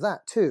hybrid of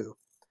that too.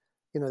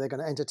 They're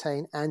going to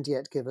entertain and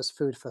yet give us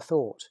food for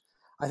thought.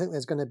 I think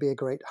there's going to be a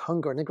great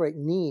hunger and a great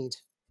need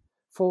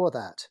for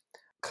that.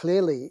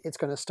 Clearly, it's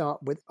going to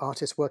start with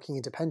artists working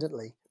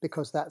independently,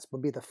 because that will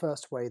be the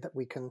first way that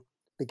we can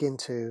begin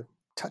to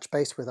touch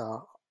base with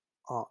our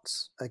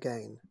arts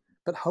again.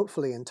 But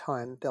hopefully in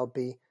time, there'll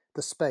be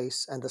the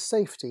space and the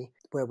safety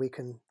where we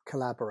can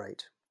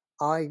collaborate.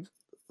 I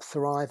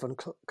thrive on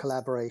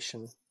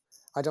collaboration.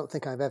 I don't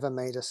think I've ever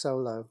made a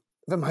solo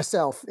for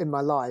myself in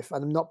my life,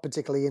 and I'm not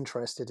particularly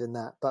interested in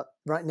that. But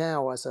right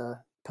now, as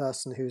a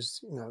person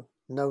who's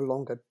no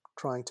longer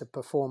trying to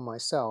perform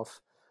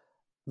myself,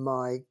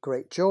 my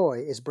great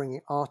joy is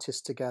bringing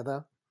artists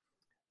together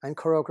and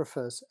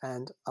choreographers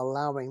and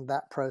allowing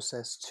that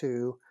process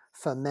to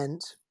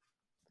ferment,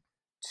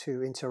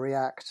 to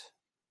interact,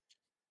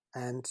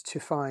 and to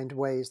find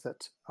ways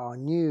that are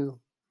new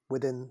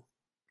within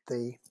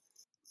the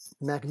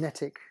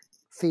magnetic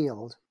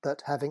field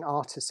that having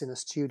artists in a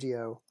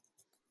studio,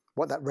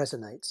 what that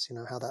resonates,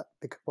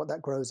 what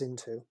that grows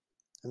into,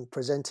 and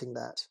presenting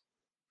that.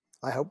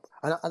 I hope,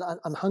 and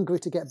I'm hungry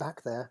to get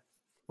back there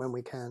when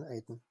we can,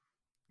 Aidan.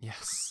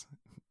 Yes,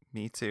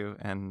 me too.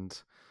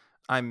 And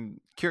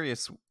I'm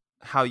curious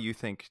how you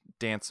think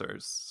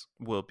dancers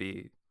will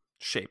be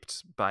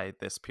shaped by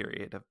this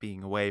period of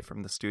being away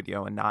from the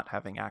studio and not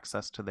having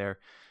access to their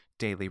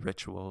daily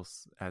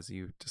rituals, as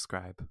you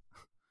describe.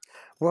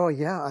 Well,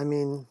 yeah,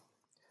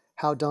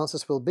 how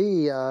dancers will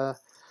be,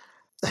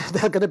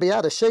 they're going to be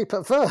out of shape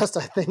at first,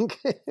 I think.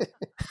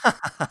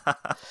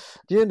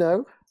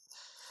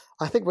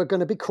 I think we're going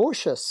to be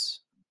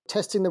cautious,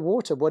 testing the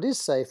water. What is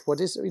safe?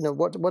 What is,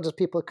 what is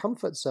people's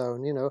comfort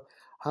zone?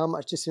 How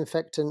much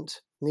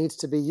disinfectant needs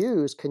to be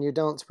used? Can you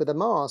dance with a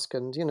mask?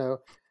 And,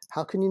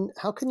 how can you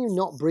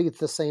not breathe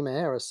the same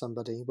air as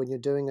somebody when you're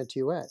doing a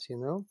duet,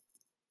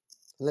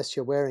 unless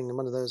you're wearing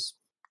one of those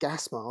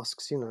gas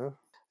masks,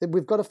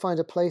 We've got to find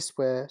a place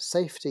where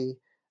safety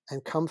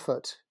and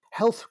comfort,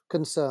 health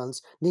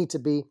concerns need to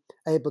be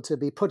able to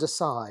be put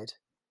aside.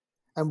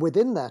 And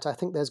within that, I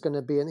think there's going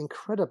to be an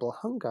incredible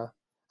hunger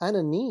and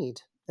a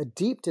need, a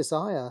deep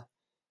desire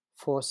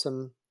for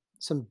some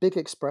big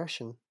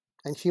expression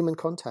and human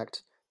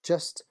contact.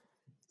 Just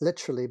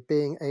literally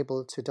being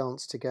able to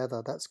dance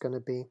together, that's going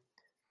to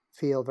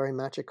feel very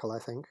magical, I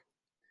think,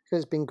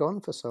 because it's been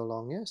gone for so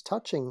long. Yes,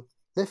 touching,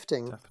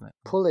 lifting, Definitely.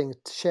 pulling,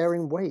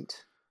 sharing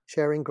weight,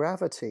 sharing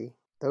gravity.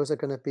 Those are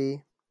going to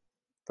be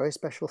very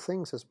special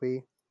things as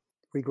we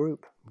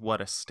regroup.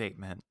 What a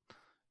statement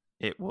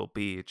it will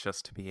be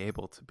just to be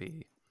able to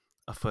be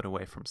a foot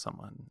away from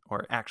someone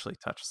or actually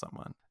touch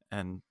someone.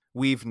 And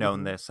we've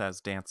known this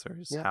as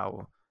dancers,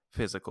 how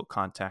physical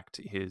contact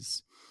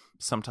is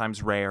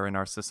sometimes rare in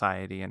our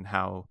society, and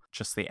how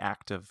just the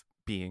act of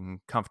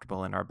being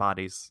comfortable in our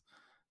bodies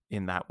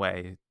in that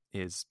way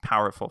is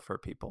powerful for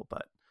people.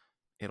 But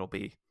it'll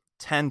be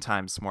 10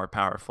 times more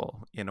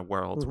powerful in a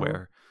world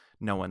where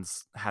no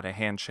one's had a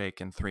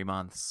handshake in 3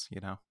 months, you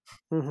know?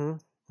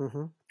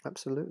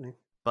 Absolutely.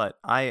 But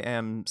I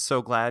am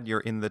so glad you're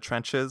in the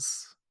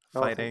trenches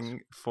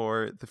fighting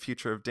for the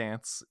future of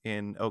dance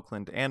in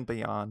Oakland and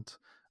beyond.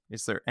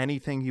 Is there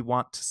anything you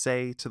want to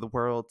say to the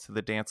world, to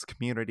the dance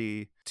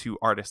community, to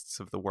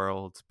artists of the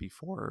world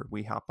before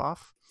we hop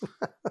off?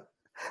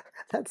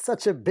 That's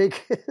such a big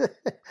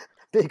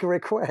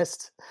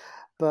request.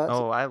 But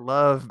I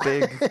love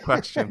big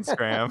questions,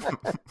 Graham.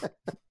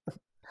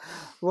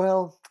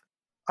 Well,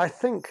 I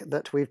think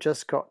that we've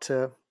just got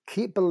to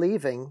keep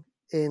believing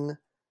in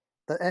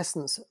the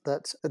essence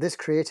that this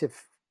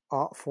creative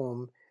art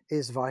form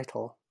is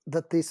vital,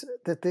 that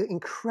the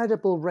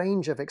incredible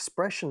range of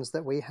expressions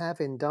that we have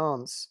in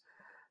dance,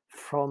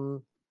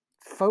 from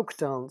folk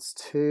dance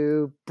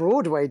to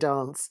Broadway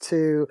dance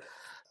to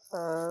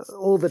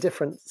all the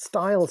different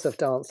styles of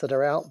dance that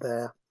are out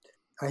there.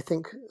 I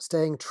think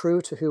staying true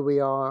to who we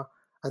are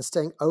and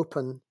staying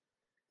open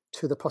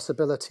to the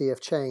possibility of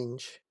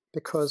change,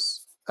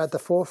 because at the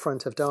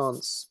forefront of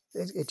dance,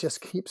 it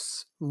just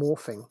keeps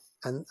morphing.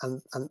 And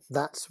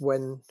that's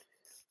when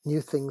new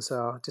things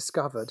are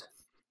discovered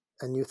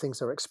and new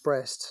things are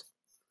expressed.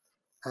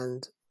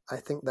 And I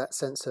think that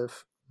sense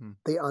of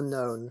the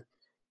unknown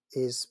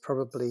is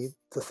probably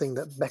the thing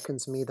that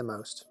beckons me the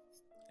most.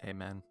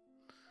 Amen.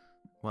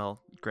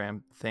 Well,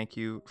 Graham, thank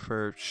you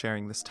for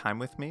sharing this time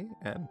with me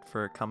and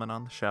for coming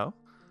on the show.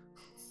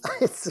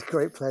 It's a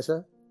great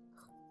pleasure.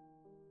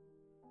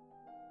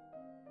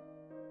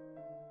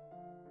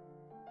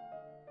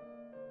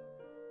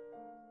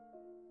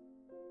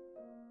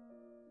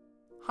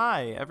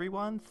 Hi,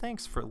 everyone.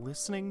 Thanks for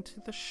listening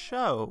to the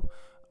show.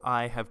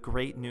 I have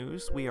great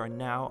news. We are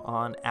now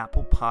on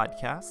Apple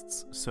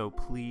Podcasts, so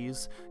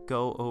please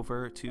go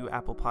over to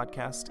Apple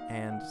Podcast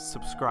and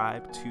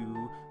subscribe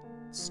to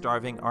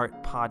Starving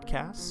Art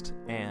Podcast,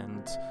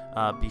 and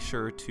be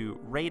sure to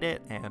rate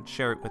it and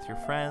share it with your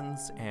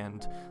friends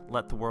and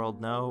let the world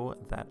know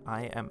that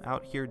I am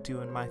out here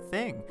doing my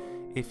thing.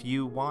 If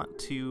you want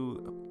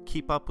to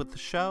keep up with the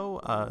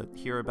show,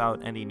 hear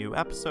about any new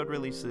episode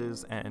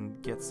releases,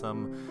 and get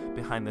some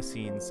behind the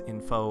scenes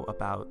info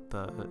about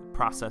the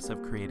process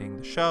of creating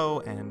the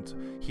show,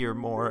 and hear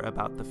more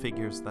about the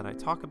figures that I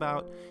talk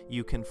about,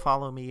 you can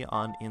follow me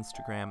on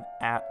Instagram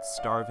at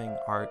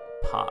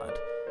StarvingArtPod.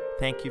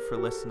 Thank you for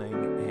listening,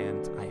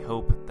 and I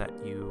hope that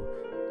you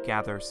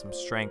gather some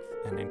strength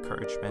and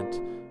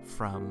encouragement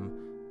from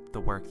the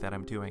work that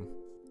I'm doing.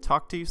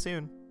 Talk to you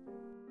soon.